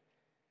we?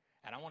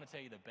 And I want to tell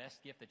you the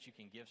best gift that you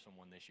can give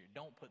someone this year.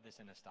 Don't put this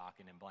in a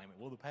stocking and blame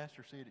it. Well, the pastor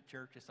said at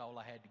church, it's all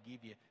I had to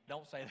give you.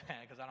 Don't say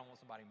that, because I don't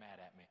want somebody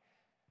mad at me.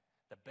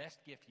 The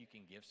best gift you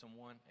can give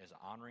someone is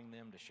honoring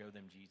them to show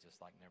them Jesus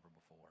like never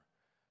before.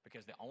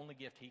 Because the only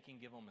gift he can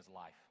give them is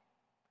life.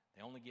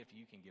 The only gift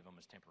you can give them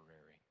is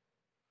temporary.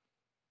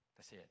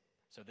 That's it.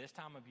 So this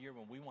time of year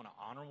when we want to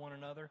honor one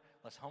another,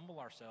 let's humble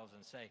ourselves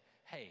and say,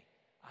 hey,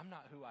 I'm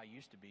not who I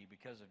used to be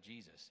because of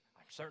Jesus.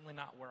 I'm certainly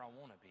not where I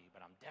want to be,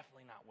 but I'm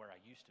definitely not where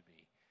I used to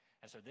be.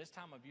 And so this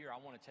time of year,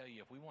 I want to tell you,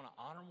 if we want to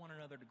honor one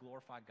another to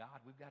glorify God,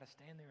 we've got to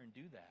stand there and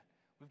do that.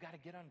 We've got to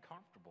get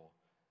uncomfortable.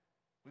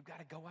 We've got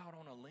to go out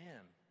on a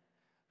limb.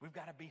 We've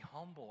got to be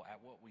humble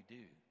at what we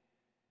do.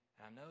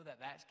 And I know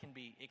that it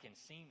can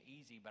seem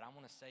easy, but I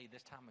want to say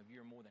this time of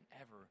year more than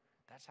ever,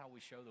 that's how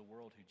we show the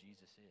world who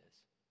Jesus is.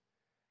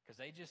 Because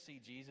they just see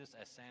Jesus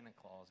as Santa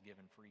Claus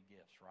giving free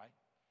gifts, right?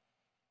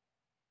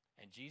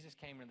 And Jesus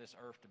came into this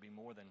earth to be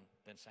more than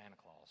Santa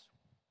Claus.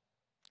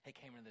 He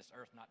came into this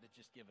earth not to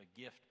just give a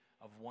gift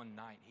of one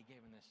night. He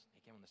came on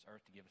this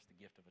earth to give us the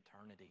gift of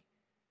eternity.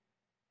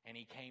 And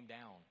he came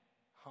down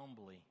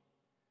humbly,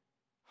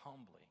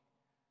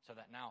 so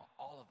that now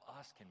all of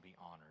us can be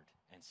honored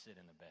and sit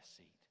in the best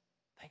seat.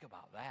 Think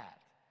about that.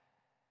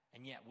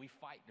 And yet we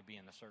fight to be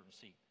in a certain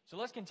seat. So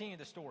let's continue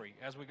the story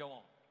as we go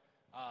on.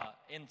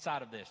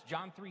 Inside of this,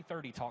 John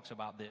 3:30 talks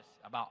about this,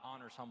 about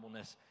honors,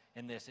 humbleness.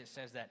 In this, it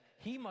says that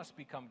he must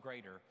become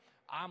greater,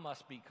 I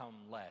must become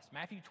less.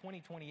 Matthew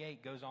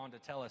 20:28 goes on to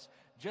tell us,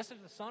 just as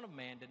the Son of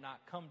Man did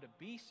not come to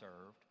be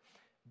served,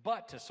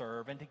 but to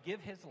serve and to give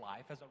his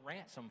life as a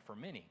ransom for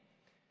many.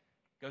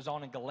 Goes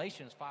on in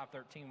Galatians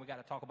 5:13. We got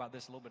to talk about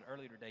this a little bit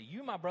earlier today.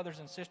 You, my brothers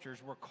and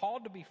sisters, were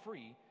called to be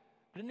free,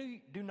 but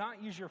do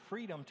not use your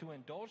freedom to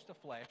indulge the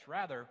flesh.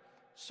 Rather,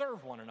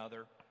 serve one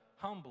another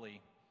humbly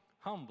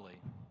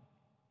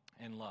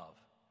in love.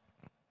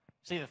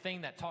 See, the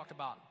thing that talked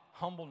about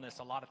humbleness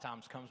a lot of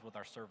times comes with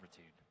our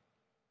servitude.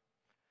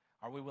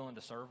 Are we willing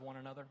to serve one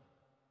another?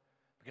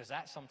 Because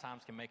that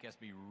sometimes can make us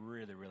be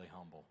really, really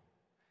humble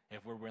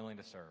if we're willing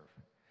to serve.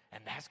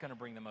 And that's going to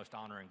bring the most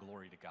honor and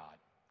glory to God,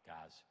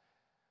 guys.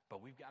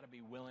 But we've got to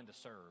be willing to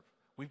serve.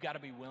 We've got to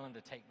be willing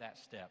to take that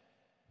step.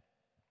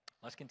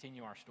 Let's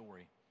continue our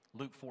story.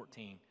 Luke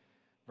 14,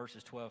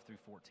 verses 12 through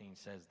 14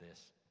 says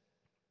this.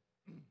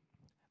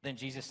 Then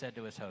Jesus said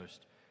to his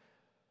host,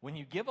 when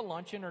you give a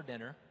luncheon or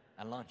dinner,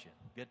 a luncheon,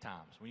 good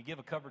times. When you give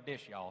a covered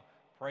dish, y'all,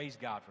 praise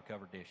God for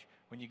covered dish.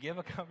 When you give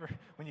a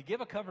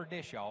covered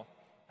dish, y'all,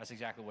 that's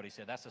exactly what he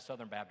said. That's the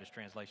Southern Baptist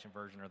translation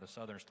version, or the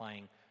Southern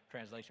slang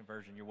translation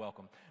version. You're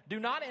welcome. Do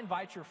not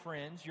invite your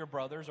friends, your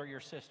brothers or your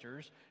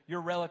sisters,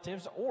 your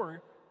relatives,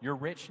 or your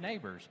rich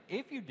neighbors.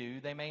 If you do,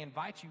 they may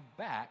invite you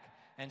back,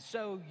 and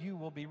so you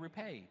will be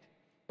repaid.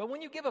 But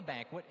when you give a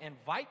banquet,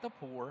 invite the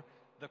poor,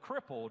 the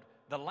crippled,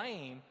 the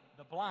lame,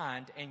 the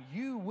blind, and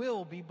you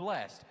will be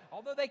blessed.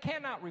 Although they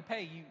cannot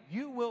repay you,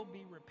 you will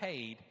be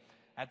repaid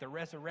at the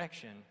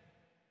resurrection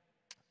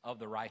of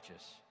the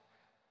righteous.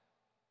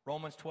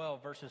 Romans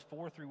 12, verses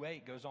 4 through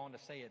 8 goes on to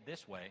say it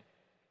this way.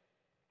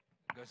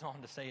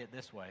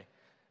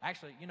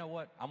 Actually, you know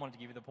what? I'm going to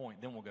give you the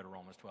point, then we'll go to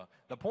Romans 12.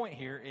 The point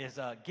here is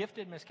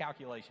gifted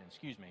miscalculation.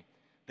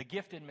 The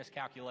gifted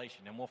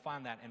miscalculation, and we'll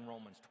find that in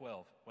Romans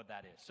 12, what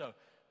that is. So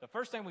the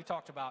first thing we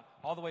talked about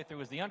all the way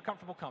through is the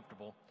uncomfortable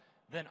comfortable,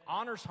 then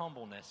honors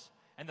humbleness,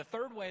 and the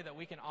third way that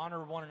we can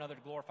honor one another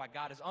to glorify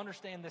God is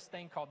understand this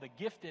thing called the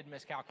gifted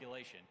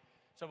miscalculation.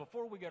 So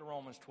before we go to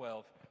Romans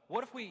 12,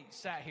 what if we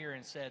sat here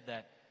and said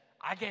that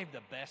I gave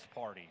the best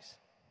parties,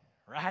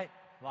 right?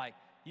 Like,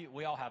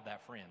 we all have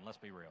that friend, let's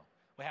be real.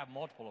 We have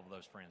multiple of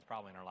those friends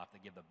probably in our life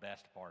that give the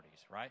best parties,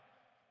 right?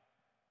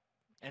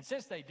 And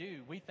since they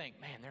do, we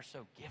think, man, they're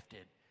so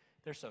gifted.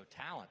 They're so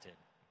talented.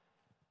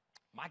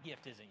 My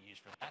gift isn't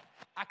used for that.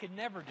 I could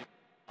never do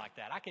like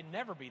that. I could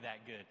never be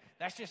that good.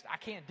 I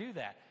can't do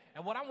that.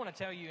 And what I want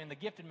to tell you in the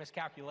gifted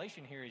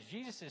miscalculation here is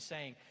Jesus is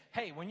saying,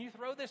 hey, when you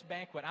throw this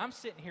banquet, I'm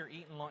sitting here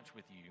eating lunch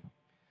with you.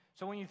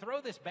 So when you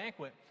throw this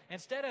banquet,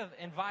 instead of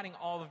inviting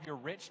all of your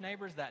rich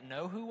neighbors that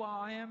know who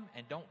I am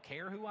and don't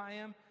care who I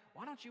am,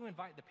 why don't you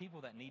invite the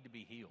people that need to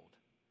be healed?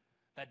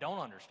 that don't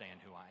understand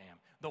who I am,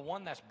 the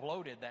one that's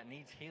bloated that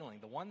needs healing,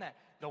 the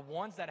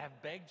ones that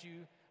have begged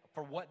you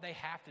for what they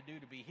have to do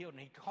to be healed. And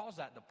he calls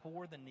that the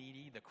poor, the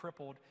needy, the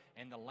crippled,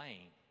 and the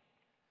lame.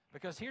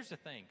 Because here's the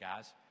thing,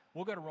 guys.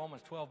 We'll go to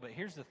Romans 12, but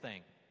here's the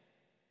thing.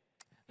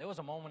 There was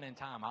a moment in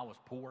time I was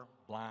poor,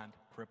 blind,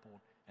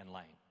 crippled, and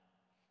lame.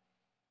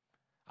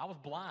 I was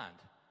blind.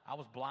 I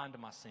was blind to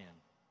my sin.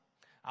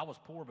 I was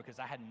poor because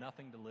I had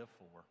nothing to live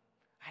for.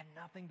 I had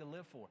nothing to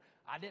live for.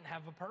 I didn't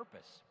have a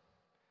purpose.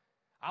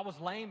 I was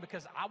lame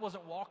because I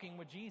wasn't walking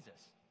with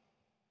Jesus.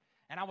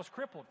 And I was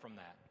crippled from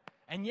that.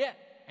 And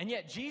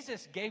yet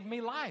Jesus gave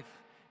me life.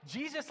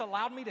 Jesus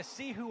allowed me to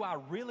see who I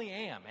really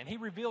am, and he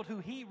revealed who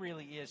he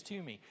really is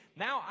to me.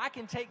 Now I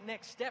can take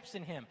next steps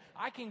in him.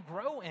 I can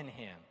grow in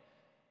him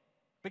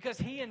because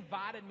he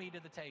invited me to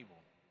the table.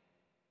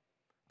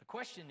 The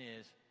question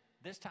is,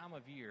 this time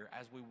of year,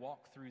 as we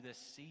walk through this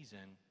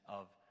season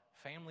of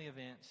family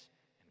events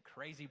and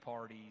crazy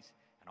parties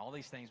and all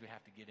these things we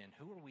have to get in,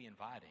 who are we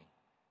inviting?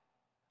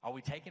 Are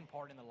we taking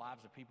part in the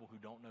lives of people who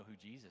don't know who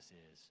Jesus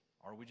is?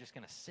 Or are we just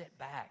going to sit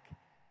back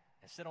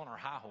and sit on our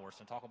high horse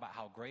and talk about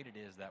how great it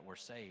is that we're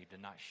saved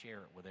and not share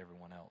it with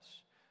everyone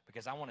else?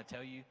 Because I want to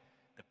tell you,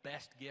 the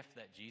best gift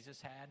that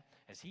Jesus had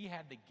is he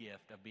had the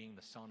gift of being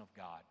the Son of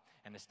God.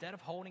 And instead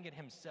of holding it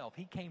himself,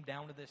 he came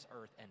down to this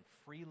earth and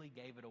freely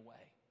gave it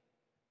away.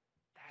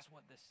 That's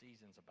what this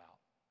season's about.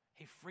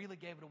 He freely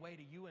gave it away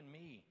to you and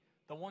me,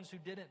 the ones who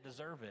didn't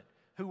deserve it,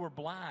 who were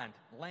blind,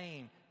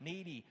 lame,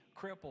 needy,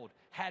 crippled,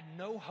 had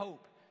no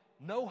hope,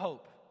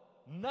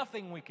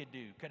 nothing we could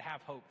do could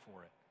have hope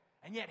for it.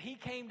 And yet he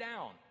came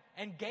down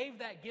and gave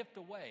that gift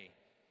away.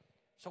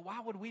 So why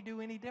would we do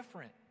any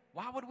different?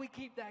 Why would we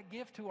keep that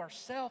gift to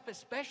ourselves,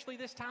 especially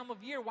this time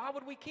of year? Why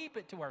would we keep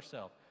it to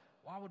ourselves?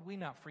 Why would we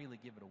not freely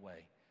give it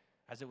away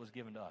as it was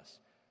given to us?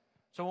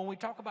 So when we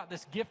talk about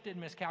this gifted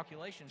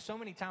miscalculation, so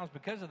many times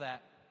because of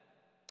that,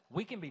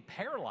 we can be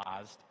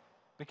paralyzed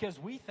because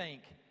we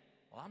think,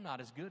 well, I'm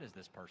not as good as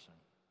this person.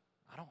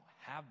 I don't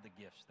have the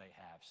gifts they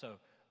have. So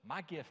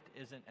my gift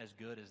isn't as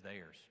good as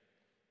theirs.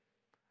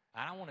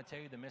 And I want to tell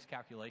you the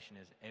miscalculation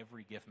is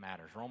every gift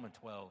matters. Romans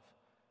 12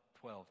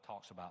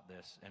 talks about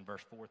this in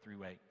verse 4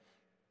 through 8.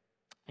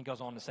 He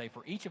goes on to say,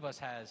 For each of us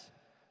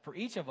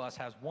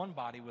has one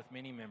body with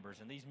many members,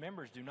 and these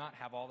members do not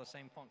have all the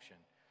same function.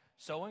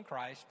 So in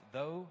Christ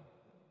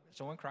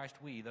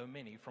we, though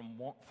many,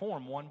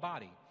 form one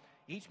body.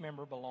 Each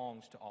member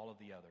belongs to all of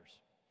the others.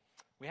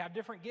 We have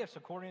different gifts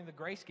according to the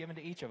grace given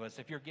to each of us.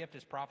 If your gift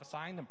is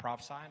prophesying, then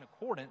prophesy in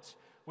accordance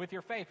with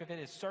your faith. If it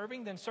is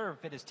serving, then serve.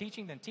 If it is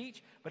teaching, then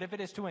teach. But if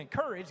it is to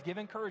encourage, give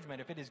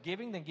encouragement. If it is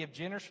giving, then give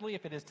generously.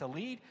 If it is to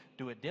lead,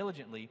 do it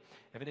diligently.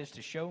 If it is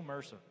to show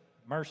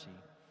mercy,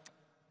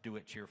 do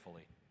it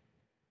cheerfully.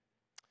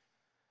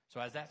 So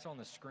as that's on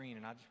the screen,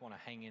 and I just want to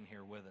hang in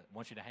here with it, I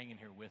want you to hang in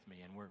here with me,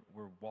 and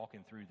we're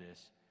walking through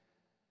this.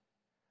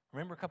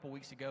 Remember a couple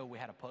weeks ago we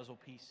had a puzzle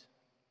piece?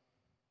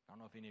 I don't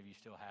know if any of you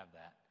still have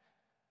that.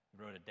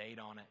 We wrote a date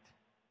on it.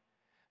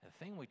 And the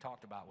thing we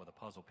talked about with a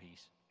puzzle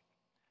piece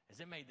is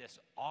it made this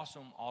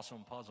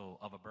awesome puzzle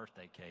of a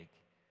birthday cake.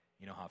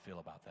 You know how I feel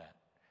about that.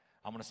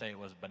 I'm going to say it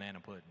was banana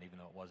pudding, even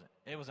though it wasn't.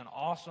 It was an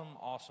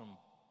awesome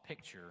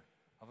picture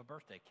of a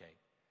birthday cake.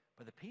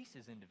 But the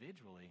pieces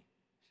individually,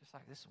 it's just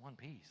like, this is one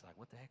piece. Like,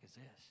 what the heck is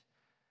this?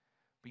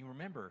 But you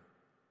remember,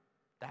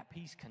 that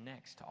piece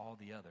connects to all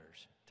the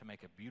others to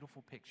make a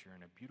beautiful picture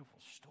and a beautiful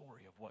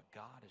story of what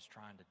God is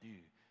trying to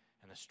do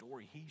and the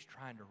story he's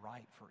trying to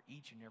write for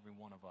each and every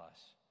one of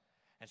us.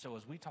 And so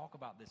as we talk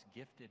about this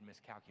gifted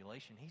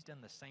miscalculation, he's done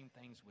the same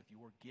things with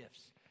your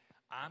gifts.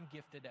 I'm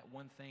gifted at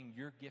one thing,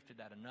 you're gifted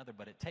at another,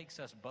 but it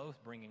takes us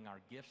both bringing our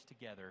gifts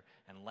together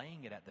and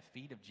laying it at the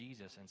feet of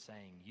Jesus and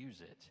saying,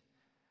 use it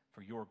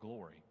for your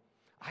glory.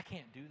 I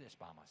can't do this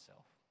by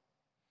myself.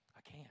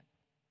 I can't.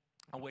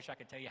 I wish I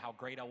could tell you how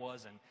great I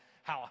was and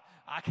how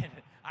I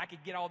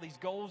could get all these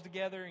goals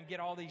together and get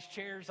all these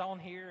chairs on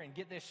here and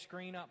get this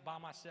screen up by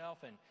myself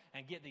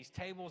and get these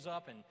tables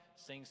up and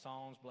sing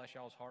songs, bless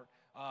y'all's heart,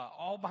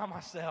 all by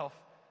myself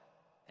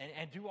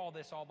and do all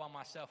this all by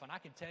myself. And I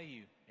can tell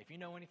you, if you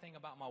know anything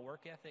about my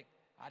work ethic,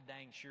 I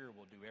dang sure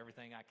will do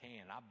everything I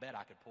can. I bet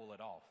I could pull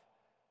it off,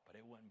 but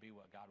it wouldn't be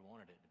what God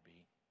wanted it to be.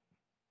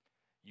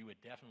 You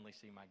would definitely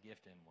see my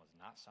gifting was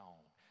not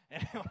song,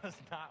 and it was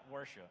not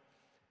worship.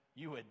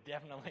 You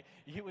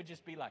would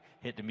just be like,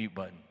 hit the mute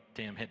button.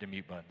 Tim, hit the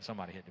mute button.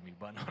 Somebody hit the mute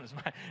button on his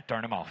mic.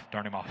 Turn him off.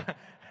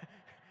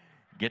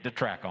 Get the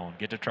track on.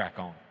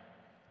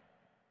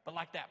 But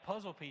like that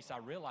puzzle piece, I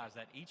realized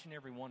that each and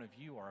every one of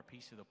you are a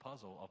piece of the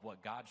puzzle of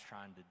what God's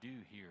trying to do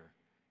here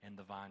in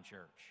the Vine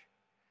Church.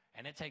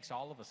 And it takes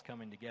all of us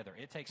coming together.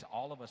 It takes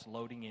all of us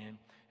loading in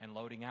and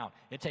loading out.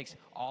 It takes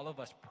all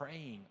of us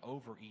praying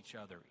over each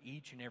other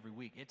each and every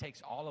week. It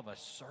takes all of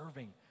us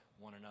serving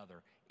one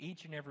another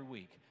each and every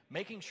week,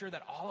 making sure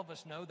that all of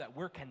us know that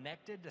we're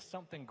connected to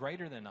something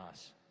greater than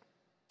us.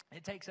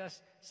 It takes us,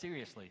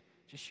 seriously,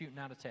 just shooting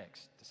out a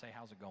text to say,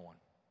 how's it going?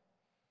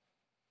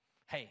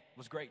 Hey, it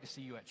was great to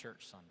see you at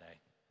church Sunday.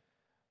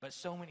 But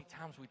so many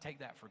times we take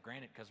that for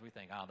granted because we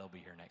think, they'll be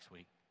here next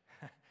week.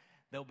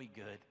 They'll be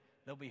good.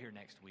 They'll be here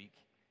next week.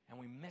 And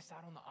we miss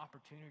out on the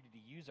opportunity to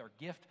use our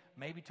gift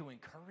maybe to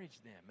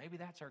encourage them. Maybe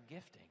that's our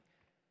gifting.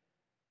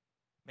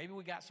 Maybe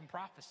we got some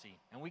prophecy,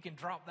 and we can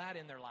drop that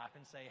in their life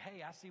and say,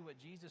 hey, I see what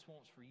Jesus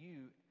wants for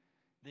you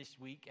this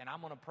week, and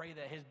I'm going to pray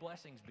that his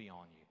blessings be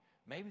on you.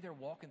 Maybe they're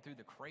walking through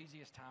the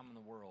craziest time in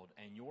the world,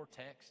 and your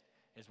text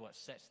is what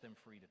sets them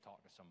free to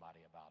talk to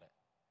somebody about it.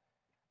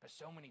 But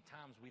so many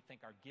times we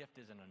think our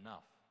gift isn't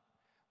enough.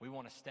 We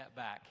want to step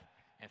back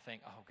and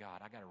think, oh,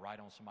 God, I got to write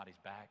on somebody's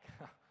back.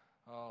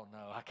 Oh,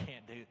 no, I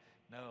can't do,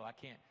 no, I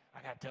can't.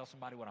 I got to tell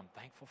somebody what I'm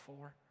thankful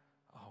for.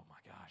 Oh, my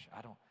gosh,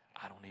 I don't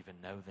even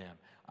know them.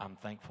 I'm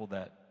thankful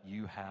that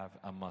you have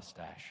a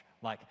mustache.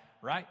 Like,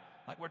 right?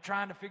 Like we're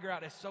trying to figure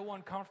out, it's so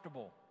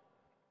uncomfortable.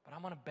 But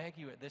I'm going to beg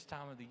you at this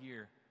time of the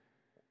year,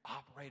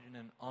 operate in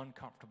an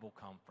uncomfortable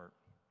comfort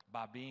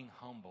by being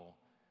humble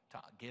to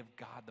give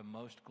God the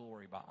most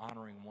glory by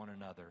honoring one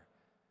another.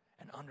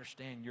 And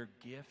understand your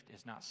gift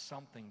is not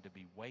something to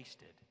be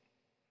wasted,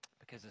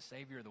 because the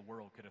Savior of the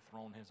world could have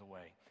thrown his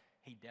away.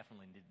 He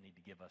definitely didn't need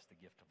to give us the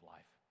gift of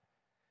life.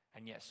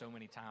 And yet so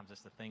many times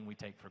it's the thing we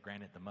take for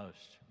granted the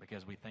most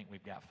because we think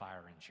we've got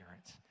fire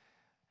insurance.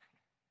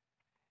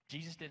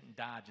 Jesus didn't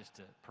die just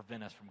to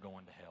prevent us from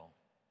going to hell.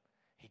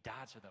 He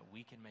died so that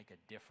we can make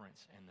a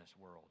difference in this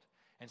world.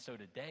 And so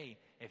today,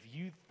 if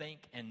you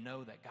think and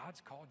know that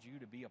God's called you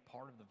to be a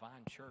part of the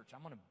Vine Church,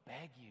 I'm going to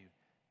beg you,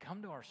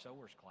 come to our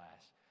sowers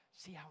class.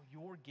 See how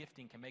your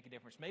gifting can make a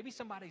difference. Maybe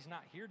somebody's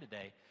not here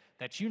today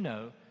that you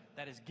know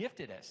that is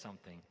gifted at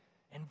something.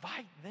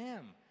 Invite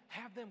them.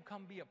 Have them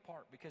come be a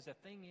part, because the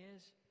thing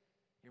is,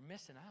 you're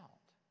missing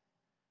out.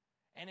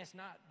 And it's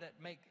not that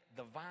make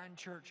the Vine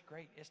Church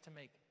great, it's to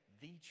make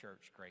the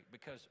church great,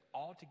 because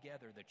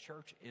altogether the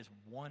church is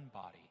one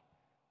body,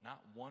 not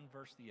one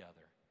versus the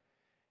other.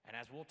 And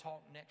as we'll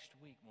talk next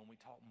week when we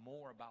talk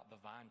more about the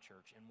Vine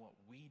Church and what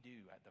we do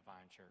at the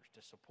Vine Church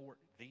to support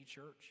the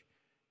church,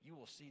 you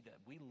will see that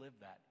we live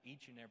that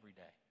each and every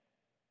day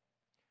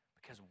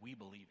because we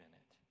believe in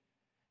it.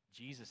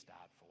 Jesus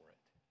died for it.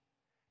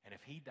 And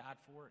if he died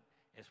for it,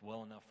 it's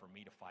well enough for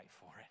me to fight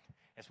for it.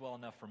 It's well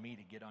enough for me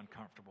to get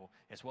uncomfortable.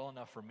 It's well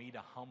enough for me to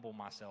humble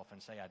myself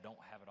and say I don't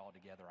have it all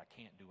together. I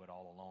can't do it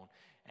all alone.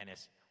 And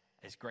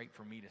it's great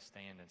for me to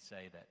stand and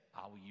say that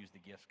I will use the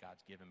gifts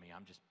God's given me.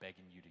 I'm just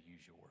begging you to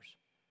use yours.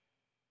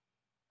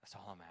 That's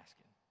all I'm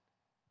asking.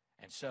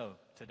 And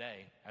so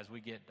today, as we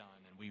get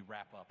done and we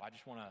wrap up, I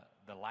just want to,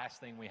 the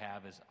last thing we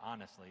have is,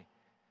 honestly,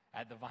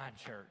 at the Vine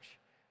Church,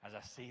 as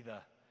I see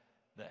the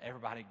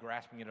everybody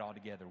grasping it all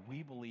together,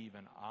 we believe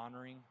in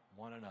honoring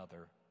one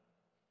another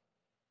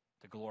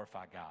to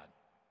glorify God.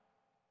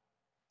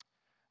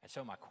 And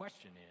so my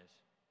question is,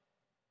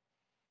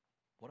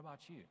 what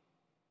about you?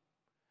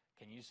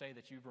 Can you say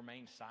that you've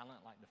remained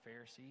silent like the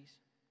Pharisees?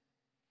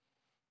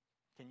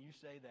 Can you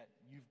say that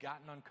you've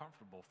gotten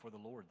uncomfortable for the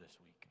Lord this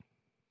week?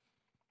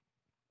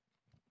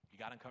 You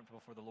got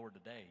uncomfortable for the Lord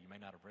today. You may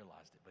not have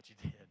realized it, but you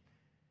did.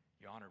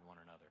 You honored one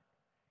another.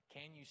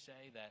 Can you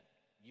say that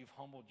you've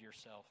humbled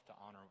yourself to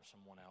honor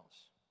someone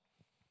else?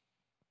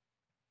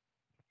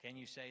 Can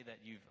you say that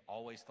you've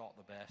always thought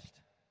the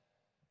best?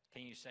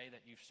 Can you say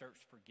that you've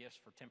searched for gifts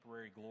for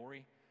temporary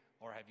glory?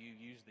 Or have you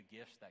used the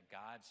gifts that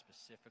God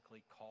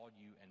specifically called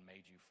you and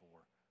made you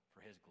for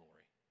his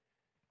glory?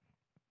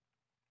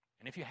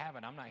 And if you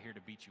haven't, I'm not here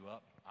to beat you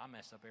up. I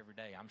mess up every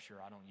day. I'm sure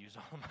I don't use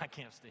all of my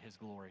gifts to his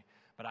glory.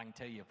 But I can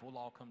tell you, if we'll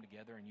all come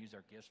together and use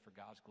our gifts for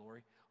God's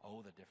glory, oh,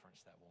 the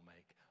difference that we'll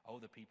make. Oh,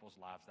 the people's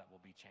lives that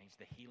will be changed.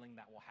 The healing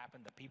that will happen.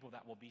 The people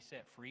that will be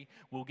set free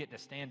will get to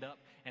stand up.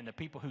 And the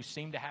people who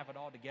seem to have it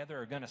all together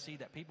are going to see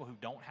that people who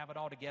don't have it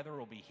all together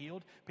will be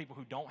healed. People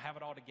who don't have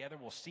it all together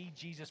will see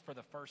Jesus for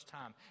the first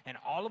time. And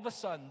all of a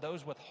sudden,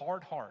 those with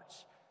hard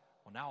hearts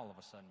will now all of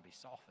a sudden be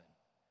softened.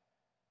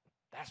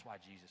 That's why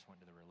Jesus went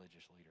to the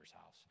religious leader's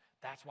house.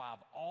 That's why of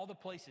all the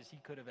places he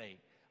could have ate,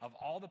 of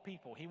all the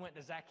people, he went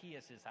to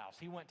Zacchaeus' house.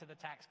 He went to the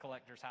tax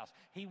collector's house.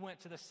 He went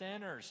to the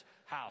sinner's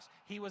house.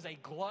 He was a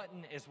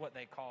glutton is what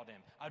they called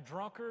him. A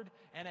drunkard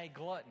and a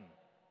glutton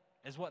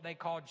is what they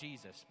called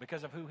Jesus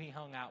because of who he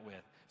hung out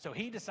with. So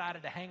he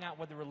decided to hang out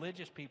with the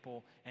religious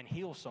people and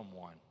heal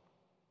someone.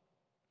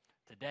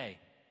 Today,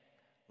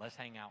 let's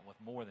hang out with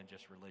more than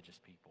just religious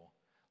people.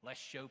 Let's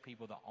show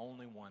people the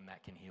only one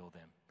that can heal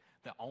them.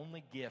 The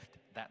only gift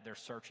that they're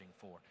searching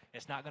for.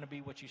 It's not going to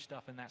be what you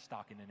stuff in that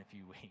stocking in a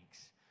few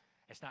weeks.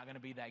 It's not going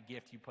to be that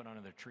gift you put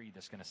under the tree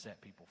that's going to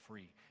set people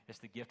free. It's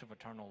the gift of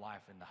eternal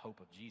life and the hope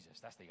of Jesus.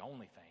 That's the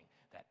only thing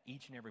that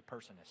each and every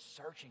person is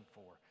searching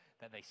for,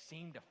 that they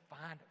seem to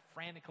find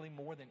frantically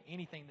more than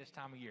anything this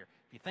time of year.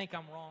 If you think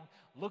I'm wrong,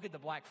 look at the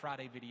Black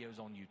Friday videos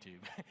on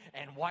YouTube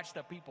and watch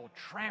the people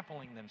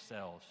trampling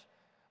themselves.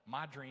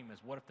 My dream is,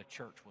 what if the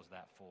church was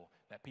that full,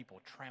 that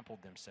people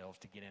trampled themselves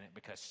to get in it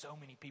because so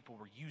many people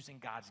were using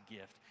God's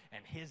gift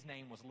and his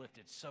name was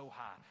lifted so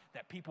high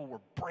that people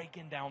were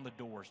breaking down the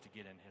doors to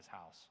get in his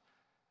house.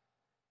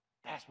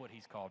 That's what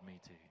he's called me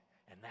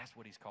to, and that's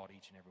what he's called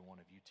each and every one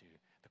of you to.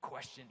 The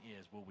question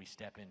is, will we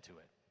step into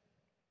it?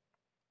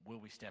 Will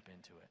we step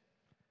into it?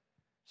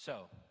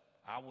 So,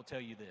 I will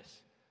tell you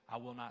this. I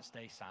will not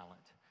stay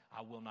silent.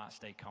 I will not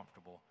stay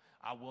comfortable.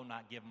 I will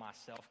not give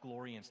myself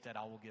glory. Instead,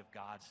 I will give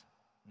God's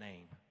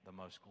name the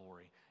most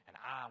glory. And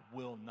I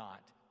will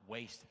not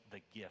waste the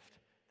gift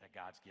that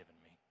God's given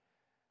me.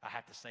 I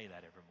have to say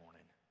that every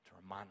morning to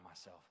remind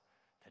myself,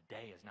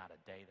 today is not a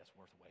day that's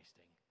worth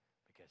wasting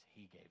because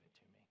he gave it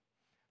to me.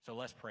 So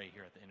let's pray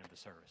here at the end of the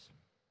service.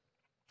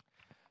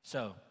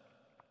 So,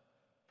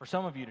 for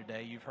some of you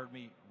today, you've heard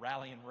me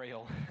rally and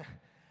rail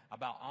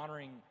about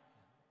honoring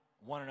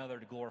one another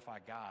to glorify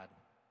God.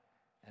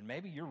 And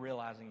maybe you're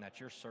realizing that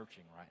you're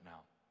searching right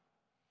now.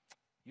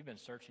 You've been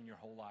searching your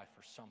whole life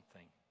for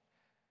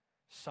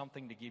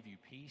something to give you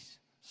peace,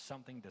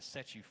 something to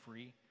set you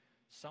free,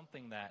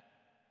 something that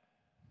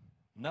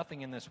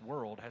nothing in this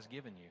world has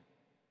given you.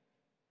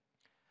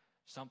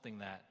 Something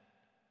that,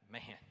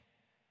 man,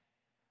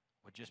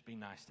 would just be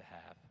nice to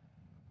have.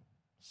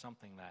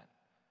 Something that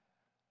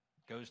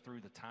goes through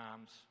the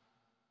times,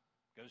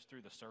 goes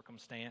through the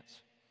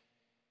circumstance.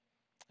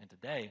 And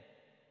today,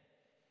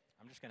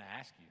 I'm just going to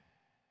ask you,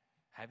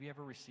 have you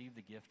ever received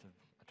the gift of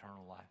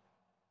eternal life?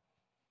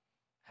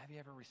 Have you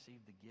ever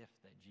received the gift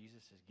that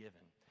Jesus has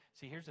given?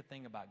 See, here's the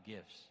thing about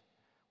gifts.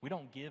 We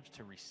don't give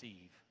to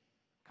receive,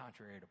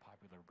 contrary to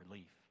popular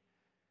belief.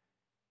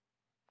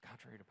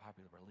 Contrary to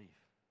popular belief.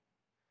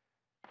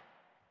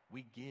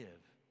 We give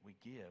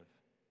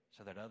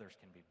so that others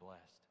can be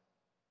blessed.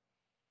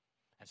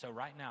 And so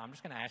right now, I'm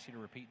just going to ask you to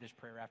repeat this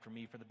prayer after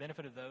me. For the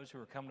benefit of those who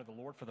are coming to the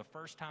Lord for the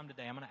first time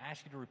today, I'm going to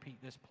ask you to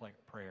repeat this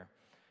prayer.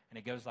 And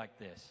it goes like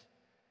this.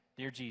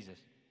 Dear Jesus,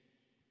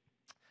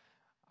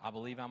 I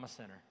believe I'm a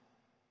sinner.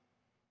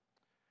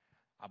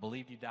 I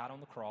believe you died on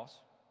the cross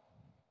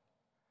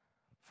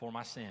for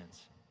my sins,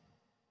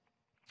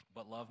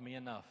 but loved me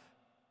enough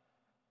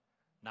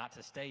not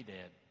to stay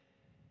dead,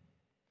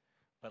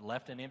 but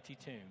left an empty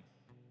tomb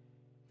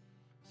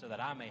so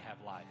that I may have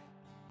life.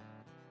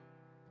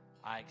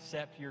 I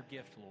accept your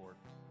gift, Lord.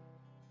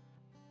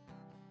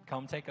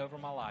 Come take over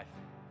my life.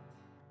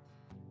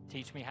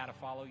 Teach me how to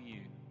follow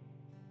you,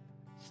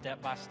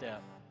 step by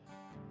step,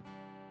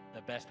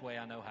 the best way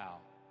I know how,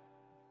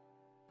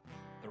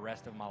 the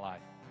rest of my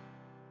life.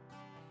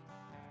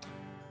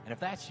 And if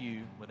that's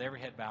you, with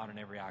every head bowed and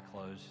every eye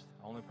closed,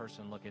 the only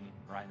person looking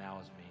right now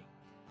is me.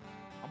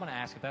 I'm going to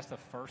ask if that's the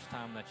first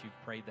time that you've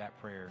prayed that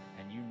prayer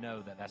and you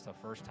know that that's the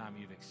first time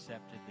you've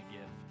accepted the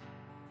gift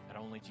that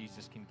only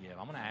Jesus can give.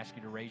 I'm going to ask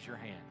you to raise your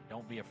hand.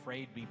 Don't be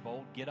afraid. Be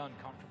bold. Get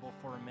uncomfortable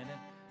for a minute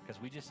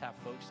because we just have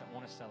folks that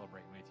want to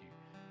celebrate with you.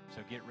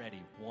 So get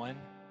ready. 1,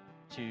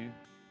 2,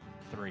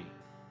 3.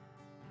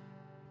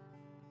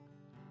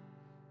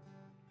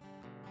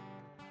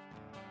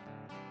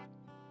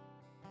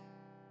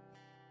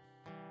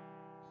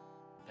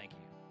 Thank you.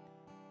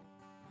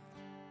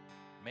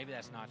 Maybe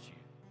that's not you.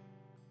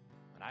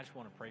 And I just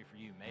want to pray for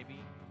you. Maybe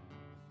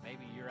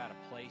you're at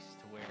a place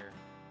to where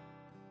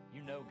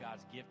you know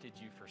God's gifted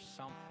you for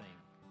something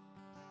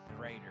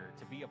greater,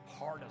 to be a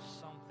part of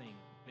something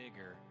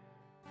bigger,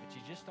 but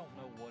you just don't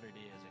know what it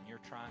is, and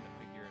you're trying to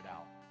figure it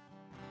out.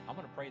 I'm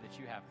going to pray that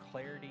you have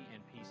clarity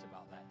and peace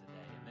about that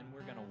today. And then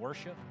we're going to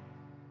worship,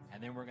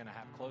 and then we're going to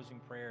have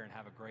closing prayer and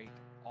have a great,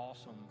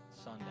 awesome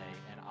Sunday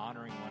and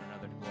honoring one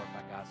another to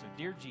glorify God. So,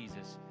 dear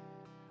Jesus,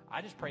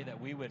 I just pray that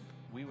we would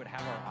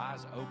have our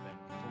eyes open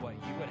to what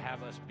you would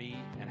have us be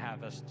and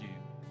have us do.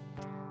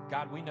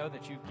 God, we know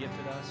that you've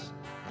gifted us.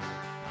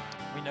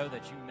 We know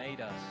that you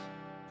made us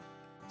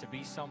to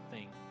be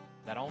something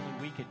that only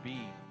we could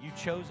be. You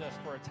chose us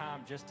for a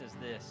time just as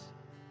this.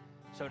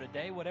 So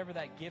today, whatever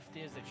that gift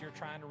is that you're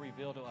trying to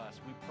reveal to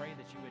us, we pray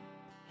that you would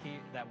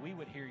that we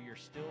would hear your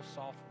still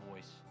soft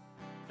voice,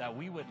 that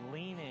we would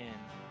lean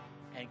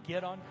in and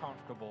get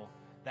uncomfortable,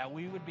 that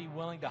we would be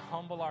willing to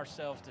humble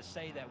ourselves to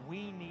say that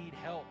we need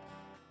help,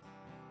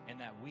 and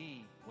that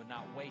we would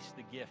not waste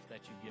the gift that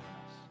you've given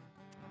us.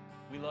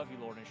 We love you,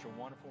 Lord, and in your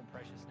wonderful and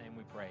precious name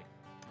we pray.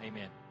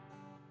 Amen.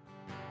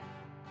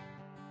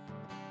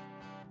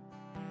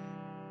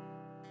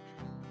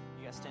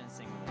 You guys stand and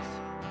sing with us.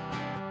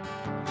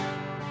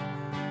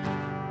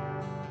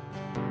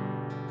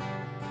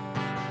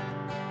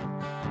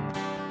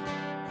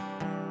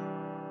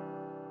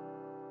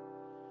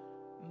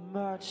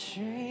 My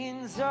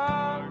chains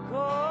are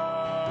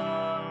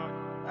gone,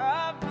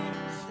 I've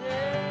been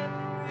set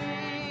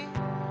free.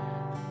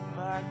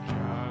 My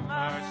God,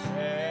 my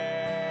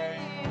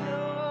Savior's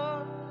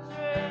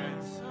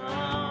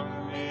ransomed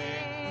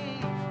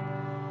me.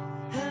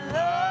 And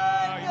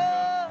like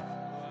a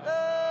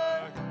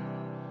flood,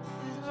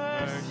 His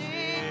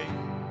mercy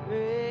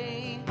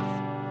reigns.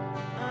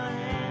 My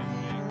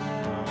hands in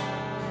love,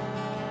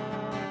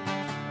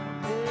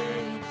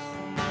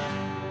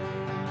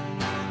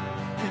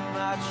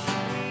 my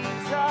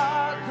chains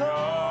are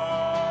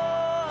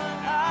gone,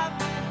 I've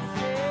been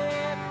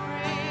set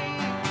free.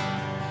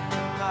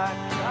 My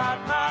God,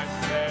 my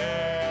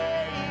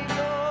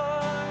Savior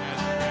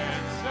has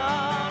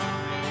ransomed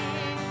me.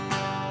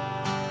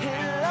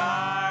 And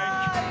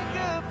like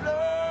a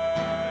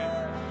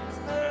flood, His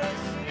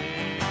mercy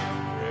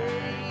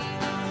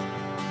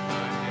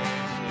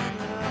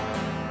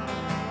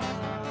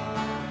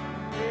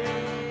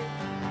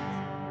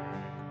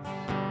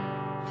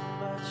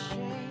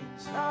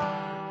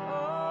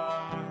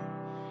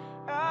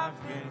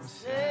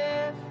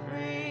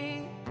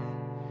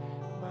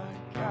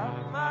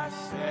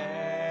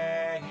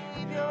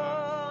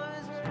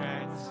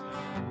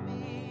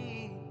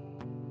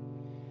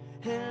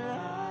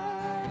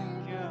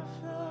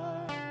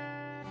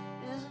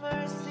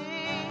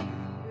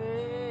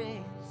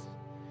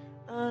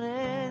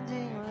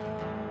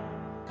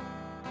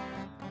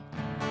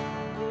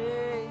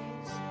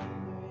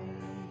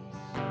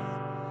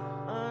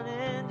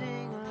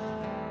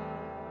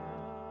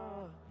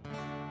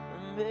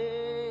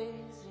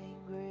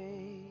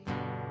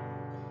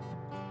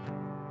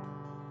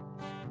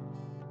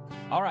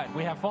All right,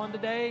 we have fun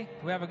today.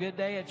 We have a good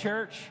day at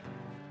church.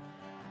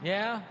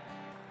 Yeah?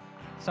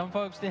 Some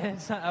folks did.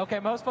 Okay,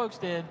 most folks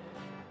did.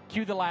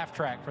 Cue the laugh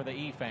track for the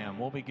E-Fam.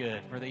 We'll be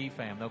good. For the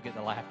E-Fam, they'll get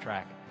the laugh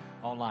track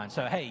online.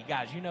 So, hey,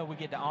 guys, you know we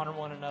get to honor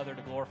one another,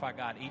 to glorify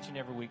God each and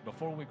every week.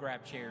 Before we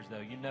grab chairs, though,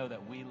 you know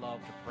that we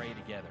love to pray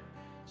together.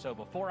 So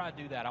before I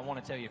do that, I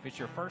want to tell you, if it's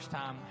your first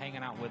time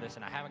hanging out with us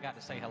and I haven't got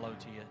to say hello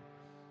to you,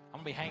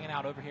 I'm going to be hanging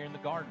out over here in the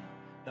garden,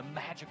 the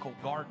magical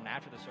garden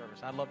after the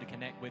service. I'd love to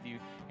connect with you,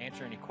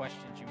 answer any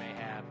questions you may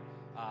have,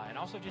 and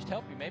also just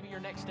help you. Maybe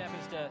your next step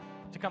is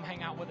to come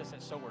hang out with us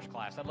at Sowers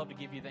class. I'd love to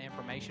give you the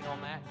information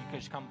on that. You can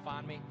just come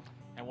find me,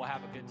 and we'll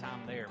have a good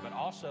time there. But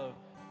also,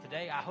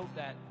 today, I hope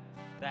that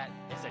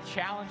is a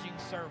challenging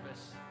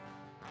service.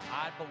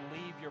 I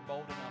believe you're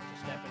bold enough to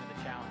step into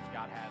the challenge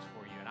God has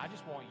for you, and I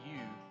just want you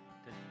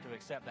to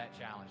accept that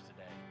challenge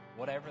today.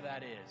 Whatever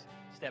that is,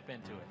 step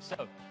into it.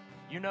 So,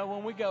 you know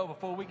when we go,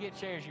 before we get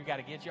chairs, you got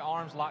to get your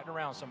arms locked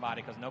around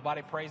somebody, because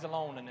nobody prays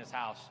alone in this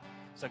house.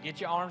 So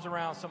get your arms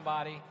around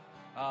somebody.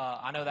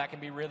 I know that can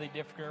be really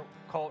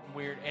difficult and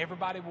weird.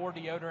 Everybody wore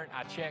deodorant.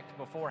 I checked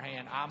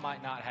beforehand. I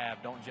might not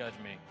have. Don't judge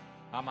me.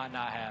 I might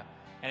not have.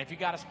 And if you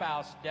got a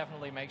spouse,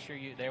 definitely make sure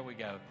you, there we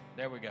go.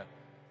 There we go.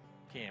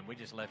 Ken, we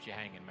just left you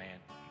hanging, man.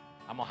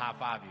 I'm going to high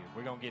five you.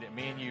 We're going to get it.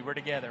 Me and you, we're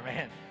together,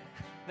 man.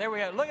 There we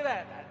go. Look at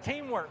that.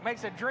 Teamwork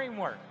makes a dream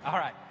work. All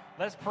right.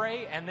 Let's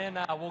pray, and then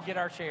we'll get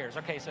our chairs.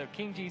 Okay, so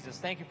King Jesus,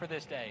 thank you for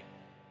this day.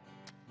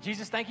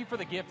 Jesus, thank you for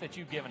the gift that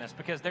you've given us,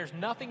 because there's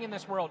nothing in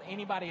this world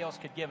anybody else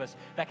could give us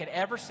that could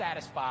ever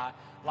satisfy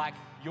like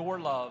your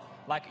love,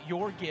 like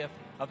your gift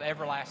of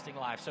everlasting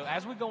life. So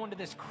as we go into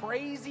this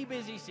crazy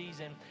busy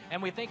season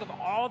and we think of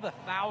all the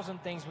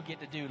 1,000 things we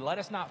get to do, let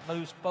us not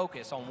lose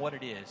focus on what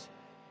it is.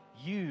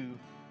 You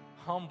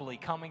humbly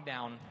coming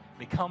down,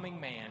 becoming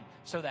man,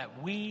 so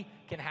that we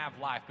can have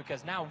life,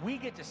 because now we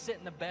get to sit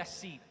in the best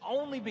seat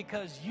only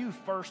because you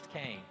first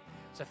came.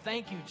 So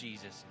thank you,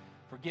 Jesus,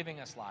 for giving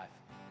us life.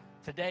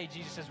 Today,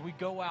 Jesus, as we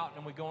go out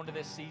and we go into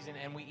this season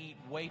and we eat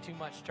way too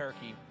much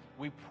turkey,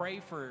 we pray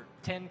for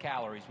 10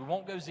 calories. We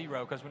won't go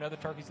 0 because we know the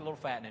turkey's a little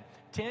fattening.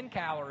 10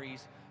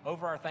 calories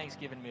over our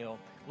Thanksgiving meal.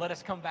 Let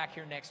us come back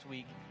here next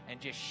week and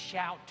just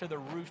shout to the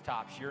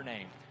rooftops your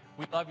name.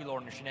 We love you,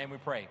 Lord, in your name we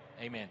pray.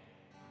 Amen.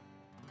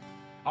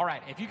 All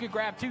right, if you could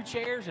grab 2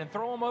 chairs and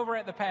throw them over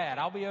at the pad.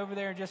 I'll be over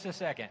there in just a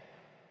second.